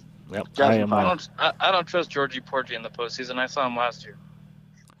rolling. Yep. I don't trust Georgie Porgy in the postseason. I saw him last year.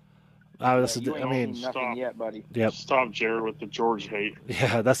 Nothing yet, buddy. Yep. Stop, Jared, with the George hate.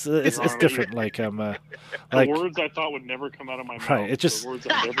 Yeah, it's different. Like the words I thought would never come out of my mouth. Right. It's just the words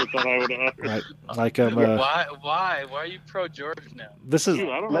I never thought I would utter. Right. Like why are you pro George now? This is. Dude,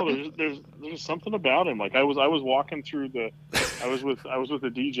 I don't know. There's something about him. Like I was walking through I was with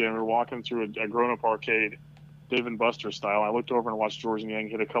a DJ and we were walking through a grown up arcade, Dave and Buster style. I looked over and watched Georges Niang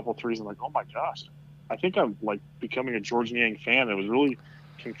hit a couple threes. I'm like, oh my gosh, I think I'm like becoming a Georges Niang fan. It was really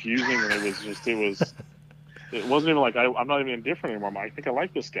confusing, and it wasn't even like I'm not even indifferent anymore. I think I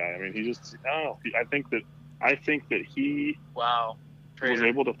like this guy. I mean, I think that he was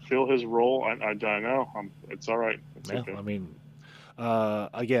able to fill his role. I know. It's all right. It's okay. I mean,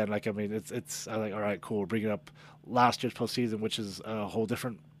 again, like it's I like all right, cool. We're bringing up last year's postseason, which is a whole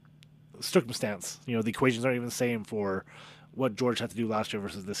different circumstance. The equations aren't even the same for what George had to do last year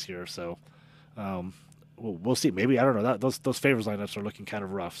versus this year. So we'll see. Maybe, I don't know. Those favors lineups are looking kind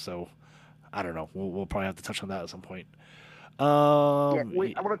of rough, so I don't know. We'll probably have to touch on that at some point.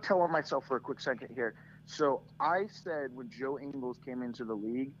 Wait, I want to tell on myself for a quick second here. So I said when Joe Ingles came into the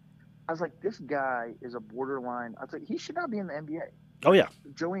league, I was like, this guy is a borderline. I was like, he should not be in the NBA. Oh, yeah.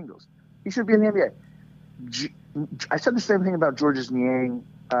 Joe Ingles. He should be in the NBA. I said the same thing about Georges Niang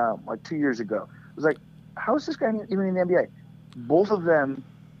like 2 years ago. I was like, how is this guy even in the NBA? Both of them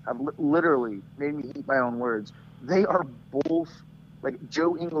have literally made me eat my own words. They are both, like,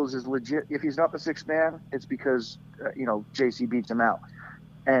 Joe Ingles is legit. If he's not the sixth man, it's because, JC beats him out.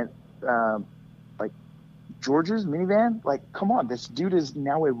 And, like, George's minivan, like, come on, this dude is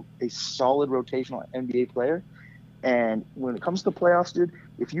now a solid rotational NBA player. And when it comes to playoffs, dude,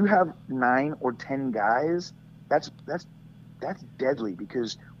 if you have 9 or 10 guys, that's deadly,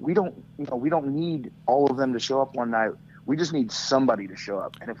 because we don't need all of them to show up one night. We just need somebody to show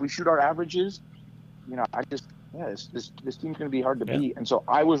up. And if we shoot our averages, this team's going to be hard to beat. And so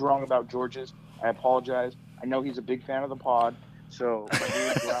I was wrong about George's. I apologize. I know he's a big fan of the pod, so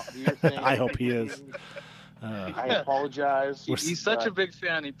do your thing. I hope he is. I apologize. He's such a big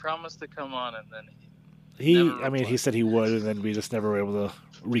fan. He promised to come on, and then he said he would, and then we just never were able to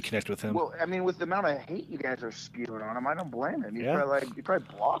reconnect with him. Well, I mean, with the amount of hate you guys are spewing on him, I don't blame him. You probably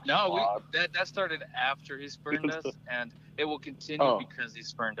blocked him. No, that started after he spurned us, and it will continue because he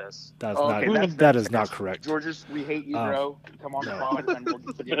spurned us. That is not correct. Georges, we hate you, bro. Come on the pod, and we'll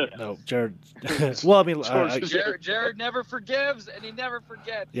forgive you. No, Jared. Well, I mean, Jared never forgives, and he never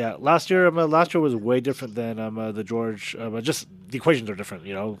forgets. Yeah, last year was way different than the George. Just the equations are different.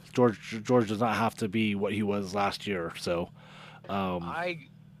 George does not have to be what he was last year. So, I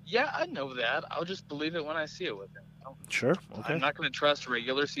know that. I'll just believe it when I see it with him. Sure. Okay. I'm not going to trust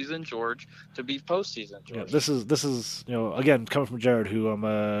regular season George to be postseason George. Yeah, this is again coming from Jared, who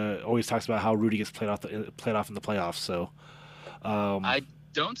always talks about how Rudy gets played off in the playoffs. So, I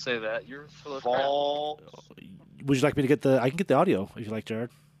don't say that. You're full of crap. Would you like me to get I can get the audio if you like, Jared.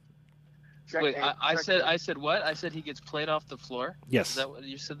 Wait, I said what? I said he gets played off the floor? Yes. Is that what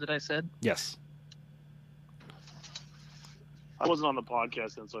you said that I said? Yes. I wasn't on the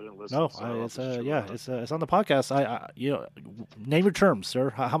podcast then, so I didn't listen. No, it's on the podcast. I name your terms,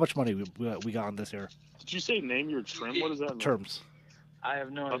 sir. How much money we got on this here? Did you say name your trim? What does that mean? Terms. I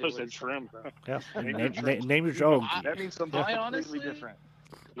have no idea. I thought you said trim. Yeah. Name your trim. That means something completely different.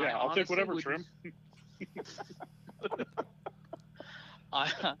 Yeah, I'll take whatever trim.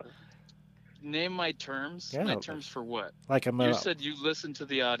 Name my terms. Yeah. My terms for what? Like you said you listened to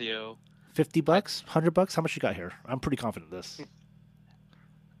the audio. $50, $100. How much you got here? I'm pretty confident in this.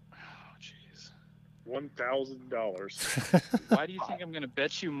 Oh, jeez. $1,000. Why do you think I'm going to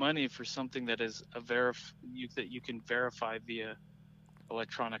bet you money for something that is that you can verify via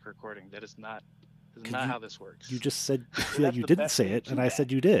electronic recording? That is not how this works. You just said that you didn't say it, and I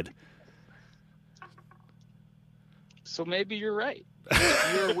said you did. So maybe you're right.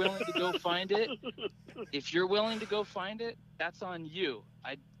 If you're willing to go find it, that's on you.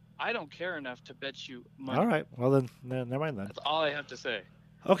 I don't care enough to bet you money. All right. Well, then never mind then. That's all I have to say.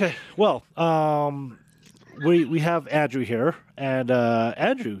 Okay. Well, we have Andrew here, and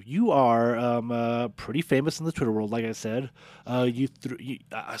Andrew, you are pretty famous in the Twitter world, like I said.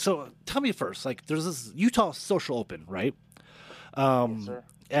 So tell me first, like, there's this Utah Social Open, right? Yes, sir.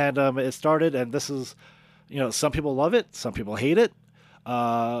 And it started, and this is, some people love it, some people hate it.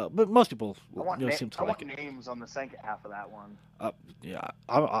 But most people, seem to like it. I want names on the second half of that one. Yeah,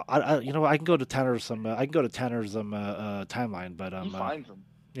 I can go to Tanner's timeline, but he finds them.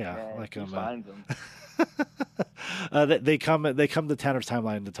 Yeah, like he finds them. They come to Tanner's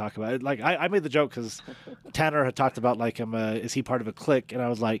timeline to talk about it. Like I made the joke because Tanner had talked about like is he part of a clique, and I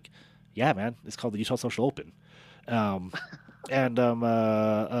was like, yeah, man, it's called the Utah Social Open. But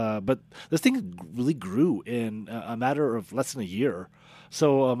this thing really grew in a matter of less than a year.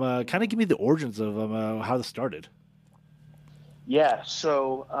 So, kind of give me the origins of how this started. Yeah.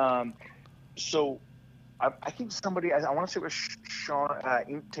 So, I think somebody, I want to say it was Sean,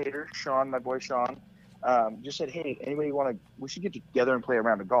 Ink Tater, Sean, my boy Sean, just said, hey, anybody we should get together and play a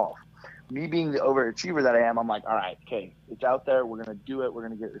round of golf. Me being the overachiever that I am, I'm like, all right, okay, it's out there. We're going to do it. We're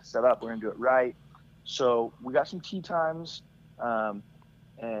going to get it set up. We're going to do it right. So we got some tee times.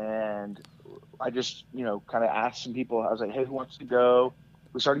 And I just, kind of asked some people. I was like, hey, who wants to go?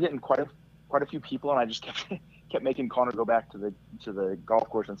 We started getting quite a few people, and I just kept making Connor go back to the golf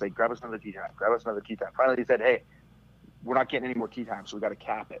course and say, grab us another tee time. Finally, he said, hey, we're not getting any more tee time, so we got to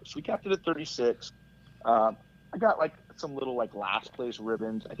cap it. So we capped it at 36. I got like some little like last place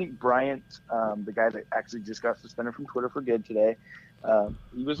ribbons. I think Bryant, the guy that actually just got suspended from Twitter for good today,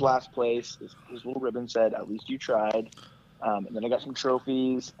 He was last place. His little ribbon said, "At least you tried." And then I got some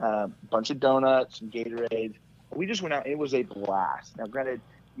trophies, a bunch of donuts, some Gatorade. We just went out. It was a blast. Now, granted,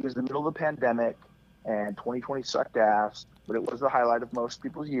 it was the middle of the pandemic, and 2020 sucked ass, but it was the highlight of most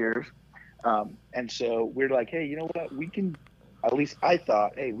people's years. And so we're like, hey, you know what? We can, at least I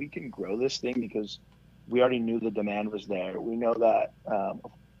thought, hey, we can grow this thing because we already knew the demand was there. We know that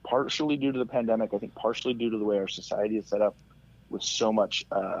partially due to the pandemic, I think partially due to the way our society is set up with so much,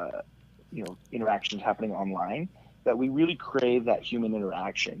 interactions happening online, that we really crave that human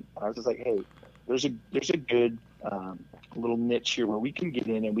interaction. And I was just like, hey, there's a good little niche here where we can get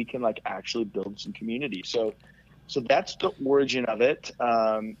in and we can like actually build some community. So that's the origin of it.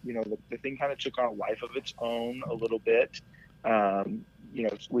 The thing kind of took on a life of its own a little bit. And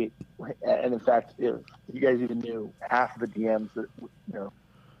in fact, if you guys even knew half of the DMs that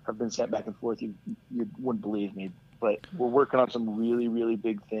have been sent back and forth, you wouldn't believe me. But we're working on some really, really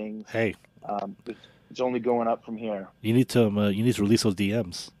big things. Hey, it's only going up from here. You need to release those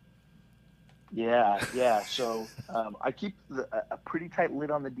DMs. Yeah. So I keep a pretty tight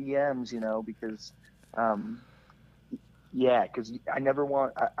lid on the DMs, because because I never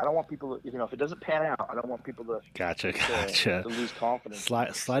want. I don't want people to, if it doesn't pan out, I don't want people to. Gotcha. To lose confidence.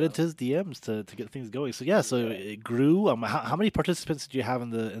 Slide into his DMs to get things going. So it grew. How many participants did you have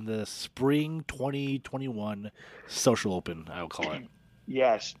in the spring 2021 social open? I will call it.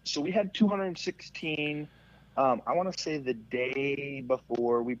 Yes. So we had 216. I want to say the day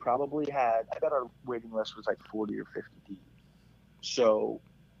before we probably had. I bet our waiting list was like 40 or 50 deep. So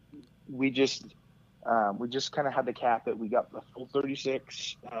we just kind of had to cap it. We got the full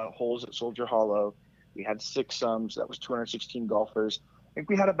 36 holes at Soldier Hollow. We had 6 sums. That was 216 golfers. I think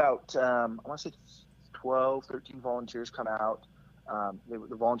we had about, I want to say 12, 13 volunteers come out.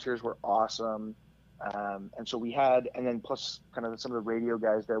 The volunteers were awesome. And so we had, and then plus kind of some of the radio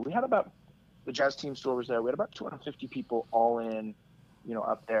guys there. We had about, the Jazz team store was there. We had about 250 people all in,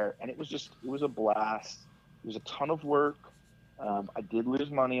 up there. And it was a blast. It was a ton of work. I did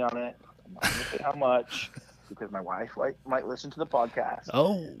lose money on it. I'm not going to say how much because my wife might listen to the podcast.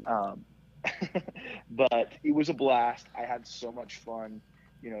 Oh. But it was a blast. I had so much fun.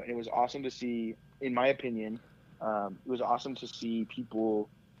 It was awesome to see, in my opinion, it was awesome to see people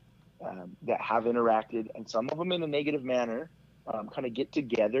that have interacted, and some of them in a negative manner, kind of get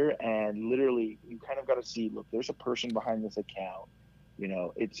together and literally you kind of got to see, look, there's a person behind this account.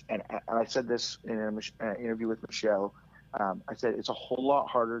 And I said this in an interview with Michelle. I said it's a whole lot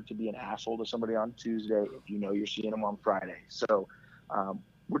harder to be an asshole to somebody on Tuesday if you're seeing them on Friday. So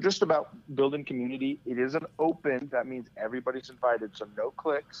we're just about building community. It is an open. That means everybody's invited. So no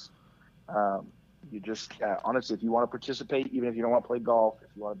clicks. You just honestly, if you want to participate, even if you don't want to play golf, if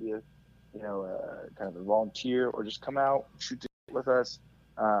you want to be a kind of a volunteer or just come out, shoot the shit with us.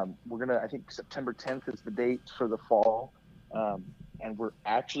 I think September 10th is the date for the fall. And we're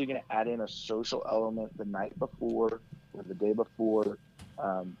actually going to add in a social element the night before or the day before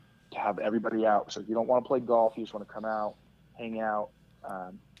to have everybody out. So if you don't want to play golf, you just want to come out, hang out,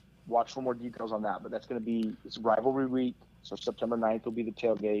 watch for more details on that. But that's going to be, it's rivalry week. So September 9th will be the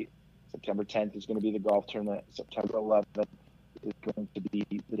tailgate. September 10th is going to be the golf tournament. September 11th is going to be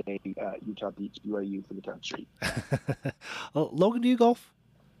the day Utah beats BYU for the 10th Street. Logan, do you golf?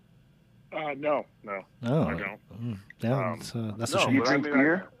 No. Oh, I don't. That's a shame. You drink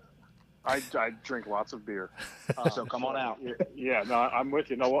beer? I drink lots of beer. So come on out. Yeah, no, I'm with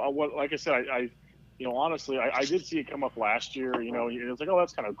you. No, like I said, I honestly, I did see it come up last year. It's like, oh,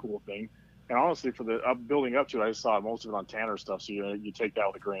 that's kind of a cool thing. And honestly, for the building up to it, I saw most of it on Tanner stuff. So you take that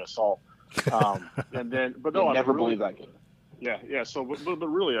with a grain of salt. And then, but no, I never believe that game. Yeah. So, but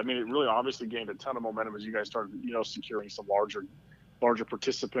really, I mean, it really obviously gained a ton of momentum as you guys started, securing some larger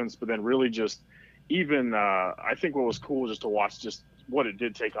participants. But then, really, just even I think what was cool just to watch just what it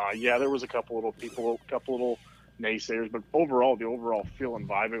did take on. Yeah, there was a couple little naysayers, but overall, the overall feel and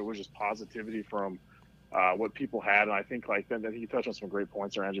vibe of it was just positivity from what people had. And I think then you touched on some great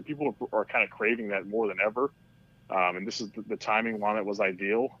points there, Andrew. People are kind of craving that more than ever. And this is the timing on it was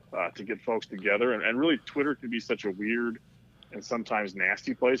ideal to get folks together. And really, Twitter can be such a weird and sometimes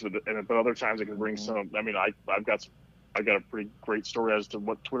nasty place, but other times it can bring some. I mean, I've got a pretty great story as to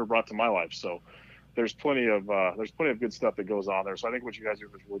what Twitter brought to my life. So there's plenty of good stuff that goes on there. So I think what you guys do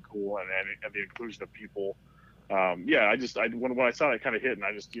is really cool, and the inclusion of people. When I saw it kind of hit, and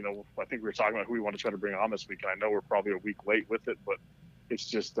I just I think we were talking about who we want to try to bring on this week, and I know we're probably a week late with it, but it's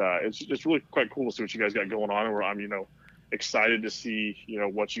just really quite cool to see what you guys got going on, and where I'm excited to see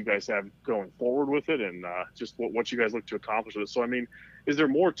what you guys have going forward with it, and just what you guys look to accomplish with it. So I mean, is there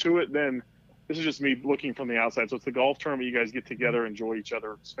more to it than this is just me looking from the outside. So it's the golf tournament. You guys get together, enjoy each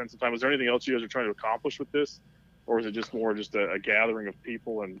other, spend some time. Is there anything else you guys are trying to accomplish with this? Or is it just more just a gathering of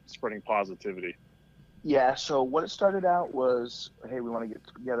people and spreading positivity? Yeah, so what it started out was, hey, we want to get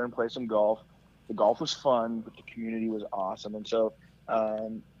together and play some golf. The golf was fun, but the community was awesome. And so,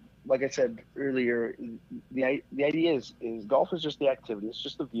 like I said earlier, the idea is golf is just the activity. It's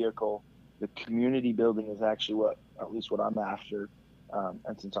just the vehicle. The community building is actually at least what I'm after.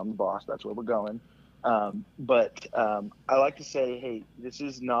 And since I'm the boss, that's where we're going. But I like to say, hey, this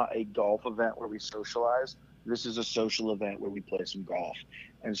is not a golf event where we socialize. This is a social event where we play some golf.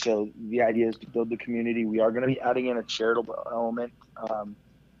 And so the idea is to build the community. We are going to be adding in a charitable element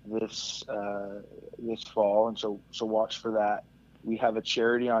this fall, and so watch for that. We have a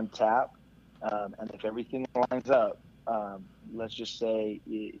charity on tap, and if everything lines up, let's just say,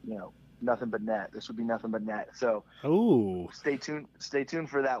 nothing but net. This would be nothing but net. So stay tuned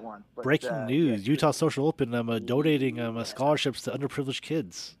for that one. But, breaking news: Utah Social Open. donating scholarships to underprivileged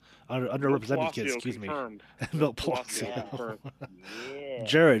kids. Underrepresented kids, excuse me. Milt Palacio. Yeah.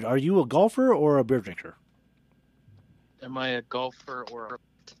 Jared, are you a golfer or a beer drinker? Am I a golfer or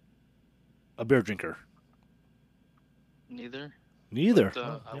a beer drinker? Neither. Neither.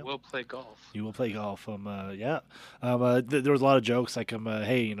 But, I will play golf. You will play golf. Yeah. There was a lot of jokes like,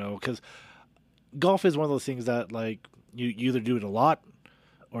 hey, because golf is one of those things that like you either do it a lot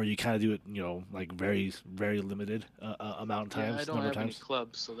or you kind of do it, like very, very limited amount of times. Yeah, I don't have any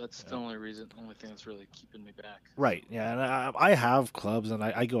clubs, so that's the only thing that's really keeping me back. Right. Yeah, and I have clubs, and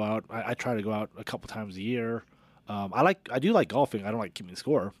I go out. I try to go out a couple times a year. I do like golfing. I don't like keeping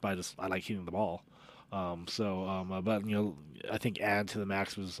score, but I like hitting the ball. But I think Ann to the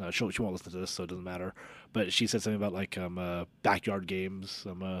max was she won't listen to this, so it doesn't matter. But she said something about like backyard games,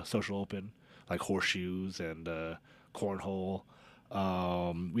 social open, like horseshoes and cornhole.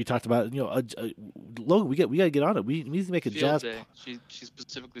 We talked about Logan. We got to get on it. We need to make a field jazz day. She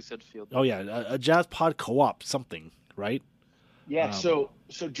specifically said field day. Oh yeah, a jazz pod co-op something, right? Yeah. So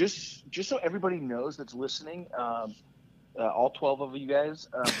just so everybody knows that's listening, all 12 of you guys,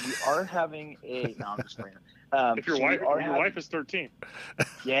 we are having a. No, I'm just playing. If your wife is 13.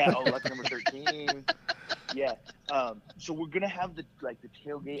 Yeah. Oh, lucky number 13. Yeah. So we're gonna have the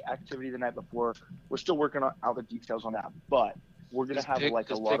tailgate activity the night before. We're still working out the details on that, but we're gonna have a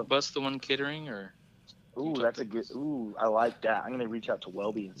lot of. Bus the one catering or? Ooh, that's a good. Ooh, I like that. I'm gonna reach out to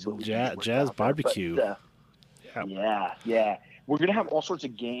Welby and see what we can work jazz out barbecue. But, yeah. We're gonna have all sorts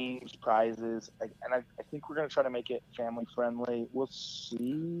of games, prizes, and I think we're gonna try to make it family friendly. We'll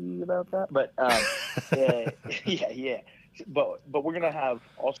see about that, but yeah. But we're gonna have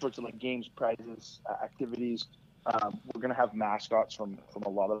all sorts of games, prizes, activities. We're gonna have mascots from a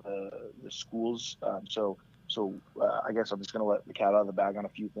lot of the schools. So I guess I'm just gonna let the cat out of the bag on a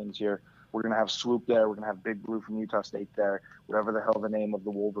few things here. We're gonna have Swoop there. We're gonna have Big Blue from Utah State there. Whatever the hell the name of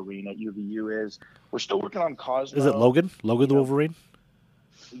the Wolverine at UVU is. We're still working on Cosmo. Is it Logan? Logan the Wolverine?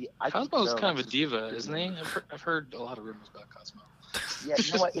 Yeah, Cosmo's kind of a diva, isn't he? I've heard a lot of rumors about Cosmo. Yeah,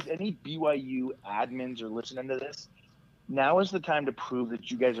 you know what? If any BYU admins are listening to this, now is the time to prove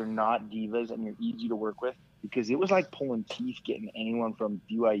that you guys are not divas and you're easy to work with, because it was like pulling teeth getting anyone from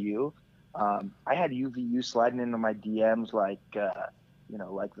BYU. I had UVU sliding into my DMs like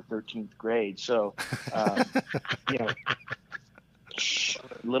the 13th grade. So,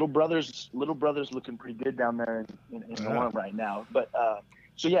 little brother's looking pretty good down there in the one right now. But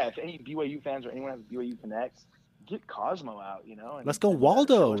so yeah, if any BYU fans or anyone has BYU connects, get Cosmo out. And let's go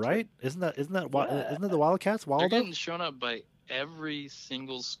Waldo, right? Isn't that the Wildcats? Waldo? They're getting shown up by every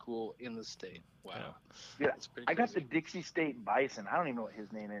single school in the state. Wow. Yeah, I got the Dixie State Bison. I don't even know what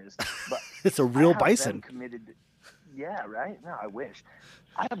his name is, but it's a real bison. Yeah, right? No, I wish.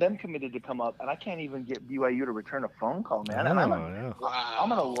 I have them committed to come up, and I can't even get BYU to return a phone call, man. And I'm an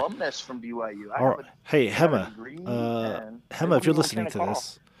alumnus from BYU. Hey, Hema. Hema, if you're listening to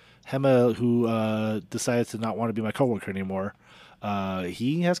this, Hema, who decides to not want to be my coworker anymore,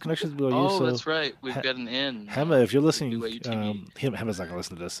 he has connections with BYU. Oh, so that's right. We've got an in. Hema, if you're listening, Hema's not going to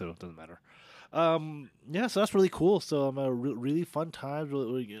listen to this, so it doesn't matter. Yeah, so that's really cool. So really fun times.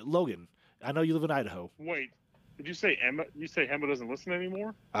 Logan, I know you live in Idaho. Wait. Did you say Emma? You say Emma doesn't listen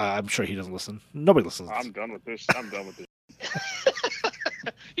anymore? I'm sure he doesn't listen. Nobody listens. I'm done with this.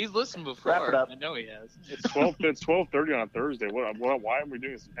 He's listened before. Wrap it up. I know he has. It's 12:30 on a Thursday. Why are we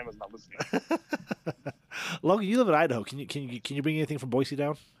doing this? Emma's not listening. Logan, you live in Idaho. Can you bring anything from Boise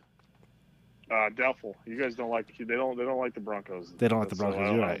down? Doubtful. You guys don't like they don't like the Broncos. They don't like the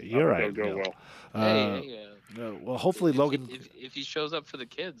Broncos. You're right. They'll go well. Well, hopefully Logan. If he shows up for the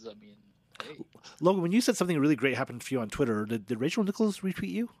kids, I mean. Hey. Logan, when you said something really great happened for you on Twitter, did Rachel Nichols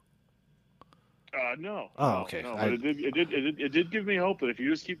retweet you? No. Oh, no, okay. No, but it did give me hope that if you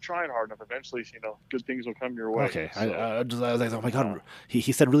just keep trying hard enough, eventually, good things will come your way. Okay. So, I was like, oh my god,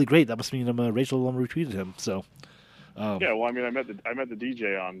 he said really great. That must mean Rachel retweeted him. So. Yeah, well, I mean, I met the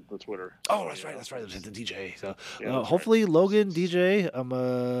DJ on the Twitter. Oh, that's right. There's the DJ. So Yeah, hopefully Logan, DJ,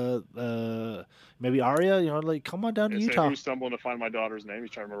 maybe Aria, come on down to Utah. Who's stumbling to find my daughter's name?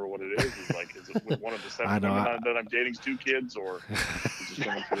 He's trying to remember what it is. He's like, is it one of the 7 women that I'm dating's 2 kids, or he's just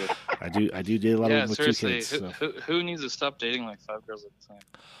going through it? I do date a lot of women with 2 kids. So. Who needs to stop dating like 5 girls at the time?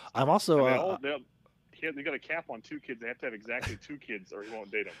 I'm also. They got a cap on 2 kids. They have to have exactly 2 kids, or he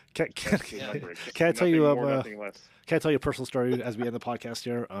won't date them. Can I tell you? Nothing less. Can I tell you a personal story as we end the podcast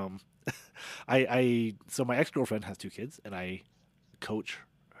here? So my ex-girlfriend has 2 kids, and I coach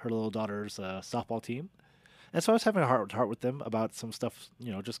her little daughter's softball team, and so I was having a heart with them about some stuff,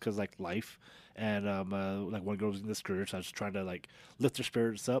 just because like life, and like one girl was in this career, so I was just trying to like lift their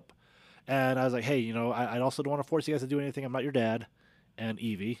spirits up, and I was like, hey, I also don't want to force you guys to do anything. I'm not your dad. And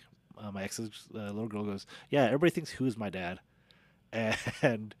Evie, my ex's little girl, goes, yeah, everybody thinks who's my dad,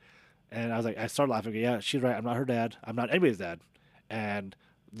 and I was like, I started laughing. Yeah, she's right. I'm not her dad. I'm not anybody's dad. And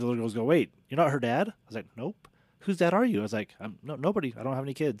the little girls go, wait, you're not her dad? I was like, nope. Whose dad are you? I was like, nobody. I don't have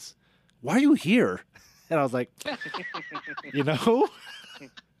any kids. Why are you here? And I was like,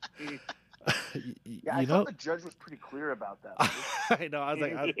 Yeah, I thought the judge was pretty clear about that. I know.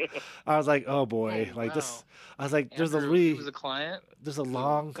 I was like, oh boy, this. I was like, there's a client. There's a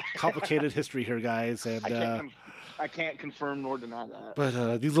long, complicated history here, guys, and I can't confirm nor deny that.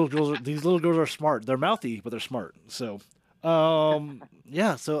 But these little girls are smart. They're mouthy, but they're smart. So,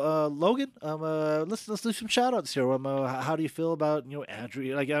 yeah. So, Logan, let's do some shout outs here. How do you feel about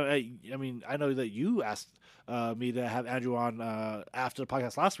Andrew? Like, I mean, I know that you asked me to have Andrew on after the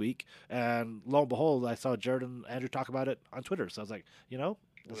podcast last week, and lo and behold, I saw Jared and Andrew talk about it on Twitter. So I was like,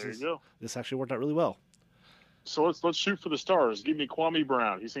 this actually worked out really well. So let's shoot for the stars. Give me Kwame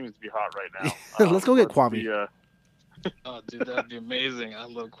Brown. He seems to be hot right now. Let's go get Kwame. Oh, dude, that'd be amazing. I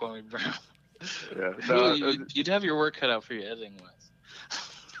love Kwame Brown. Yeah, you'd have your work cut out for you editing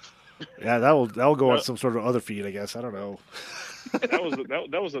wise. Yeah, that'll go on some sort of other feed, I guess. I don't know.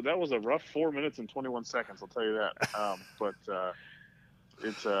 that was a rough 4 minutes and 21 seconds. I'll tell you that. But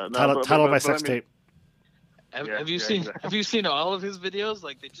it's title of my sex tape. Have you seen all of his videos?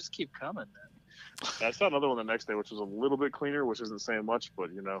 Like, they just keep coming, man. I saw another one the next day, which was a little bit cleaner, which isn't saying much, but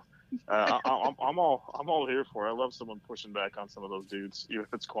I'm all here for it. I love someone pushing back on some of those dudes, even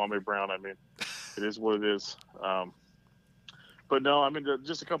if it's Kwame Brown. I mean, it is what it is. But no, I mean,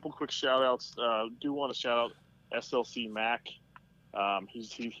 just a couple quick shout outs. Do want to shout out SLC Mac.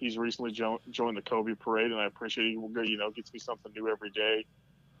 He's recently joined the Kobe Parade, and I appreciate it. Gets me something new every day.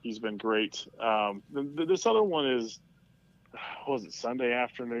 He's been great. This other one is, what was it, Sunday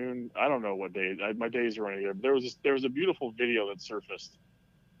afternoon? I don't know what day. My days are running here. There was a beautiful video that surfaced,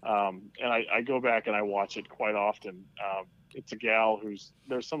 and I go back and I watch it quite often. It's a gal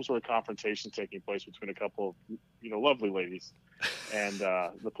there's some sort of confrontation taking place between a couple of lovely ladies, and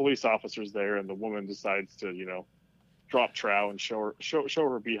the police officer's there, and the woman decides to drop trow and show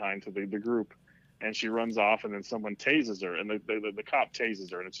her behind to the group, and she runs off, and then someone tases her, and the cop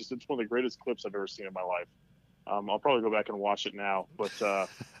tases her, and it's one of the greatest clips I've ever seen in my life. I'll probably go back and watch it now, but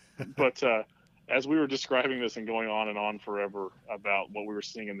as we were describing this and going on and on forever about what we were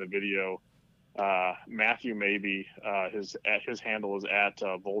seeing in the video, Matthew Maybe, his handle is at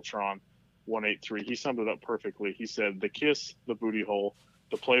Voltron183. He summed it up perfectly. He said, the kiss, the booty hole,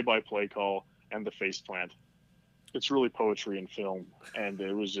 the play-by-play call, and the face plant. It's really poetry in film, and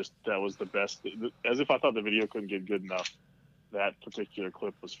that was the best. As if I thought the video couldn't get good enough, that particular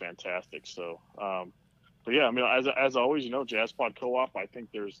clip was fantastic. So, but yeah, I mean, as always, Jazz Pod Co-op, I think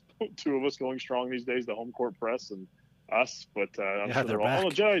there's 2 of us going strong these days, the Home Court Press and us. But I'm sure they're all.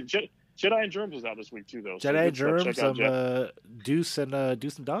 Jedi and Germs is out this week too, though. Jedi and Germs, Deuce and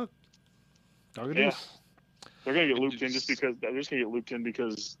Dog. Deuce. They're gonna get looped in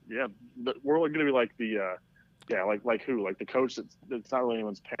because we're only gonna be like the like who? Like the coach that's not really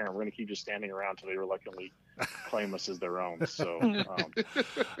anyone's parent. We're gonna keep just standing around till they reluctantly claim us as their own. So,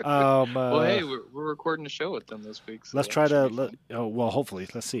 well, hey, we're recording a show with them this week. So let's try to. Hopefully,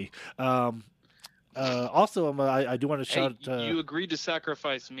 let's see. Also, I do want to shout. You agreed to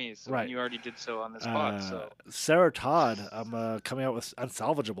sacrifice me, so right. You already did so on this pod. So Sarah Todd, coming out with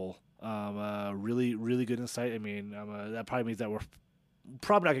Unsalvageable. Really, really good insight. I mean, that probably means that we're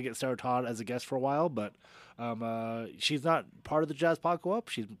probably not gonna get Sarah Todd as a guest for a while, but she's not part of the Jazz Pod Co-op.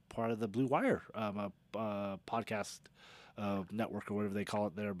 She's part of the Blue Wire podcast network or whatever they call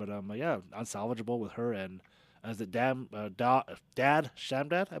it there. But Unsalvageable with her and as the Dad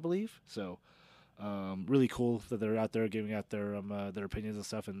Shamdad, I believe. So Really cool that they're out there giving out their opinions and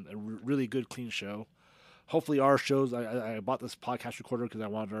stuff, and a really good, clean show. Hopefully, our shows. I bought this podcast recorder because I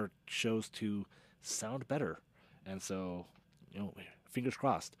wanted our shows to sound better, and so fingers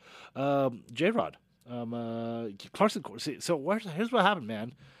crossed. J-Rod, Clarkson. So here's what happened,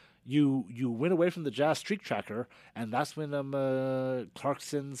 man. You went away from the Jazz streak tracker, and that's when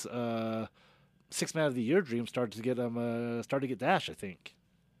Clarkson's 6 Man of the Year dream started to get dashed, I think.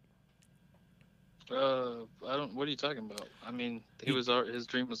 I don't. What are you talking about? I mean, his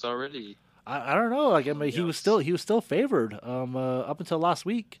dream was already. I don't know. Like, I mean, he was still favored up until last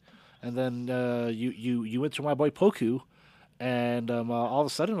week, and then you went to my boy Poku, and all of a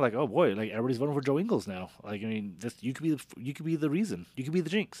sudden, like, oh boy, like everybody's voting for Joe Ingles now. Like, I mean, you could be the reason. You could be the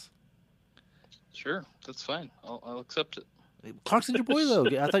jinx. Sure, that's fine. I'll accept it. Clarkson's your boy, though.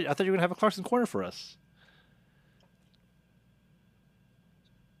 I thought you were gonna have a Clarkson corner for us.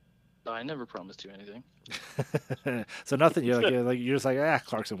 I never promised you anything. So nothing. You're just like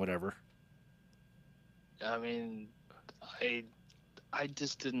Clarkson, whatever. I mean, I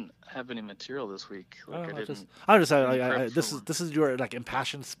just didn't have any material this week. Like, this is your like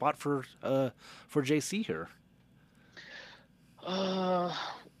impassioned spot for JC here. Well,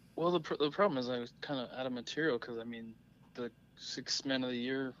 the problem is I was kind of out of material because I mean the 6 Man of the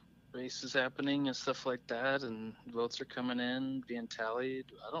Year race is happening and stuff like that, and votes are coming in, being tallied.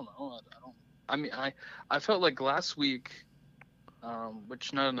 I don't know. I mean, I felt like last week,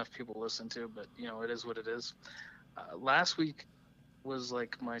 which not enough people listen to, but it is what it is. Last week was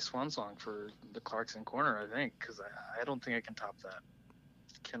like my swan song for the Clarkson corner, I think, because I don't think I can top that.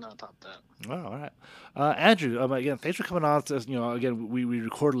 Cannot top that. Oh, all right. Andrew, again, thanks for coming on. Again, we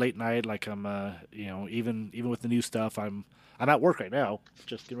record late night. Like even with the new stuff, I'm at work right now,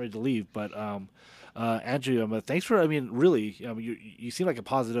 just getting ready to leave. But Andrew, thanks for. I mean, really, you seem like a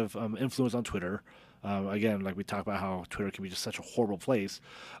positive influence on Twitter. Again, like we talk about how Twitter can be just such a horrible place,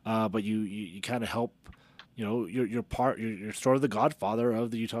 but you kind of help. You're sort of the godfather of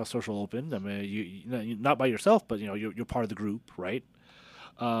the Utah Social Open. I mean, you not by yourself, but you're part of the group, right?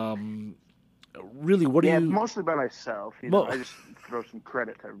 Really, what do you? Mostly by myself. I just throw some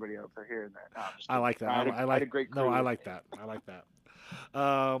credit to everybody else here and there. No, I like that. I like that. I like that.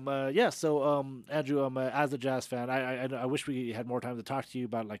 Yeah. So, Andrew, as a Jazz fan, I wish we had more time to talk to you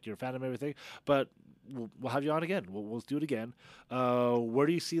about like your fandom and everything, but we'll have you on again. We'll do it again. Where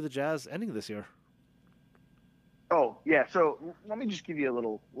do you see the Jazz ending this year? Oh yeah. So let me just give you a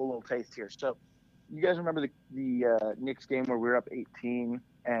little taste here. So, you guys remember the Knicks game where we were up 18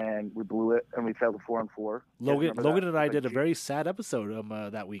 and we blew it and we fell to 4-4? Logan and I did a very sad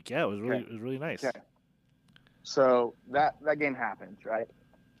episode that week. Yeah, it was really nice. Okay. So that game happens, right?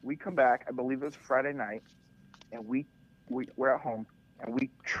 We come back, I believe it was Friday night, and we're at home and we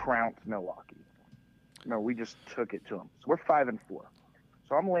trounced Milwaukee. No, we just took it to them. So we're 5-4.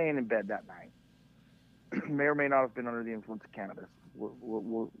 So I'm laying in bed that night. May or may not have been under the influence of cannabis.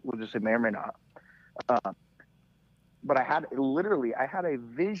 We'll just say may or may not. But I had a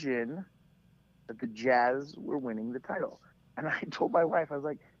vision that the Jazz were winning the title, and I told my wife, I was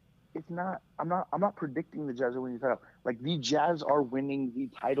like, I'm not predicting the Jazz are winning the title. Like, the Jazz are winning the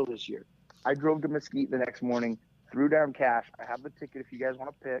title this year. I drove to Mesquite the next morning, threw down cash. I have the ticket if you guys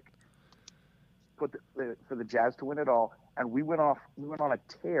want to pick. For the Jazz to win it all, and we went on a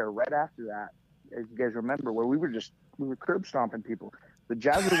tear right after that, as you guys remember, where we were curb stomping people. The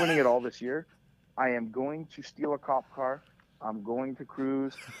Jazz are winning it all this year. I am going to steal a cop car. I'm going to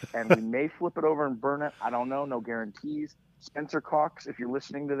cruise, and we may flip it over and burn it. I don't know. No guarantees. Spencer Cox, if you're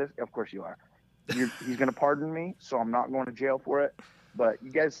listening to this, of course you are. He's going to pardon me, so I'm not going to jail for it. But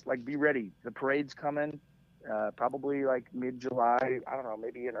you guys, be ready. The parade's coming, probably mid-July. I don't know,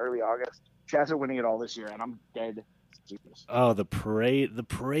 maybe in early August. Jazz are winning it all this year, and I'm dead serious. Oh, the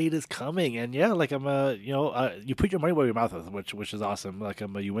parade is coming, and yeah, you put your money where your mouth is, which is awesome.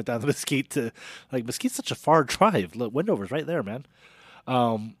 You went down to Mesquite to Mesquite's such a far drive. Look, Wendover's right there, man.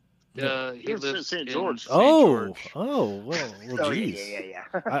 He lives in St. George. Well, geez. Yeah.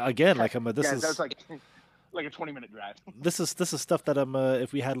 Again, this is. That's like a 20-minute drive. This is stuff that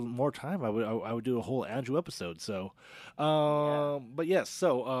if we had more time, I would do a whole Andrew episode. So, but yes,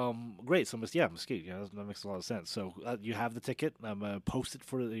 so great. So Mesquite, that makes a lot of sense. So you have the ticket. Post it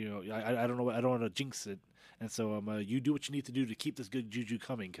for I don't know. I don't want to jinx it, and so you do what you need to do to keep this good juju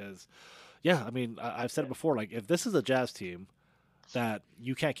coming. Because, I mean, I've said it before. If this is a Jazz team that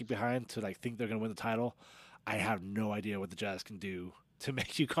you can't keep behind to think they're going to win the title, I have no idea what the Jazz can do to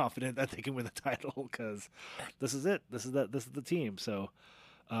make you confident that they can win the title, because this is it. This is the team. So,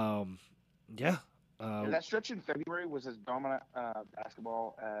 that stretch in February was as dominant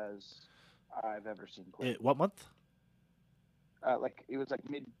basketball as I've ever seen play. What month? It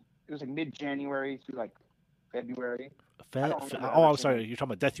was mid-January through like February. I'm sorry. You're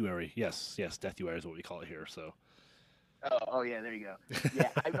talking about Deathuary. Yes, Deathuary is what we call it here. So. Oh yeah, there you go. Yeah,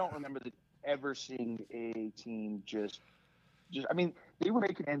 I don't remember ever seeing a team just. I mean, they were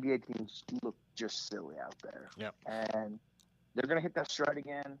making NBA teams look just silly out there. Yep. And they're gonna hit that stride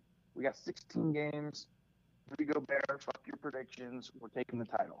again. We got 16 games. Here we go, Bear. Fuck your predictions. We're taking the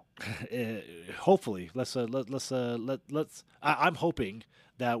title. Hopefully, let's. I'm hoping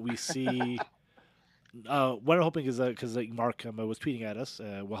that we see. What I'm hoping is because Mark was tweeting at us.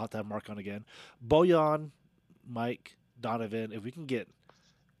 We'll have to have Mark on again. Bojan, Mike, Donovan. If we can get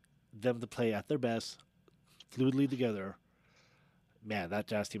them to play at their best, fluidly together, man, that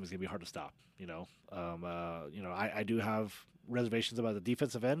Jazz team is gonna be hard to stop. I do have reservations about the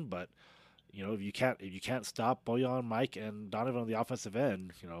defensive end, but if you can't stop Bojan, Mike, and Donovan on the offensive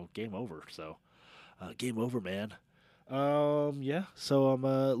end, game over. So, game over, man. Yeah. So,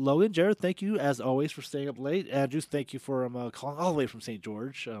 Logan, Jared, thank you as always for staying up late. Andrew, thank you for calling all the way from St.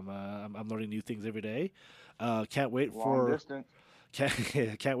 George. I'm learning new things every day. Can't wait Long distance.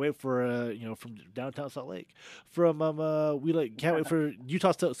 Can't wait for from downtown Salt Lake. Can't wait for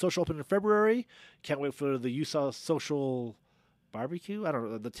Utah Social Open in February. Can't wait for the Utah Social Barbecue. I don't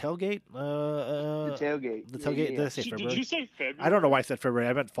know, the tailgate. The tailgate. The tailgate. Yeah. Did I say February? Did you say February? I don't know why I said February.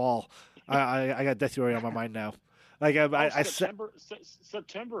 I meant fall. I got Deathuary on my mind now. September.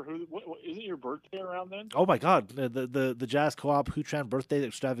 Isn't your birthday around then? Oh my God! The Jazz Co-op Hootran birthday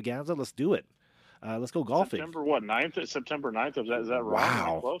extravaganza. Let's do it. Let's go golfing. September what? 9th? September 9th. Is that right?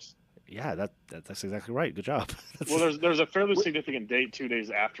 Wow. Close? Yeah, that's exactly right. Good job. Well, there's a fairly significant date 2 days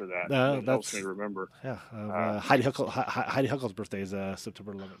after that. That helps me remember. Yeah. Heidi Huckle's birthday is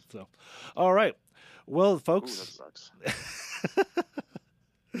September 11th. So, all right. Well, folks. Ooh, that sucks.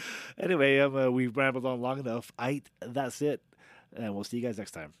 Anyway, we've rambled on long enough. That's it. And we'll see you guys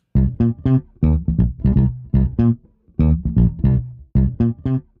next time.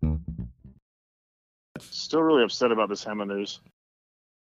 Still really upset about this Hema news.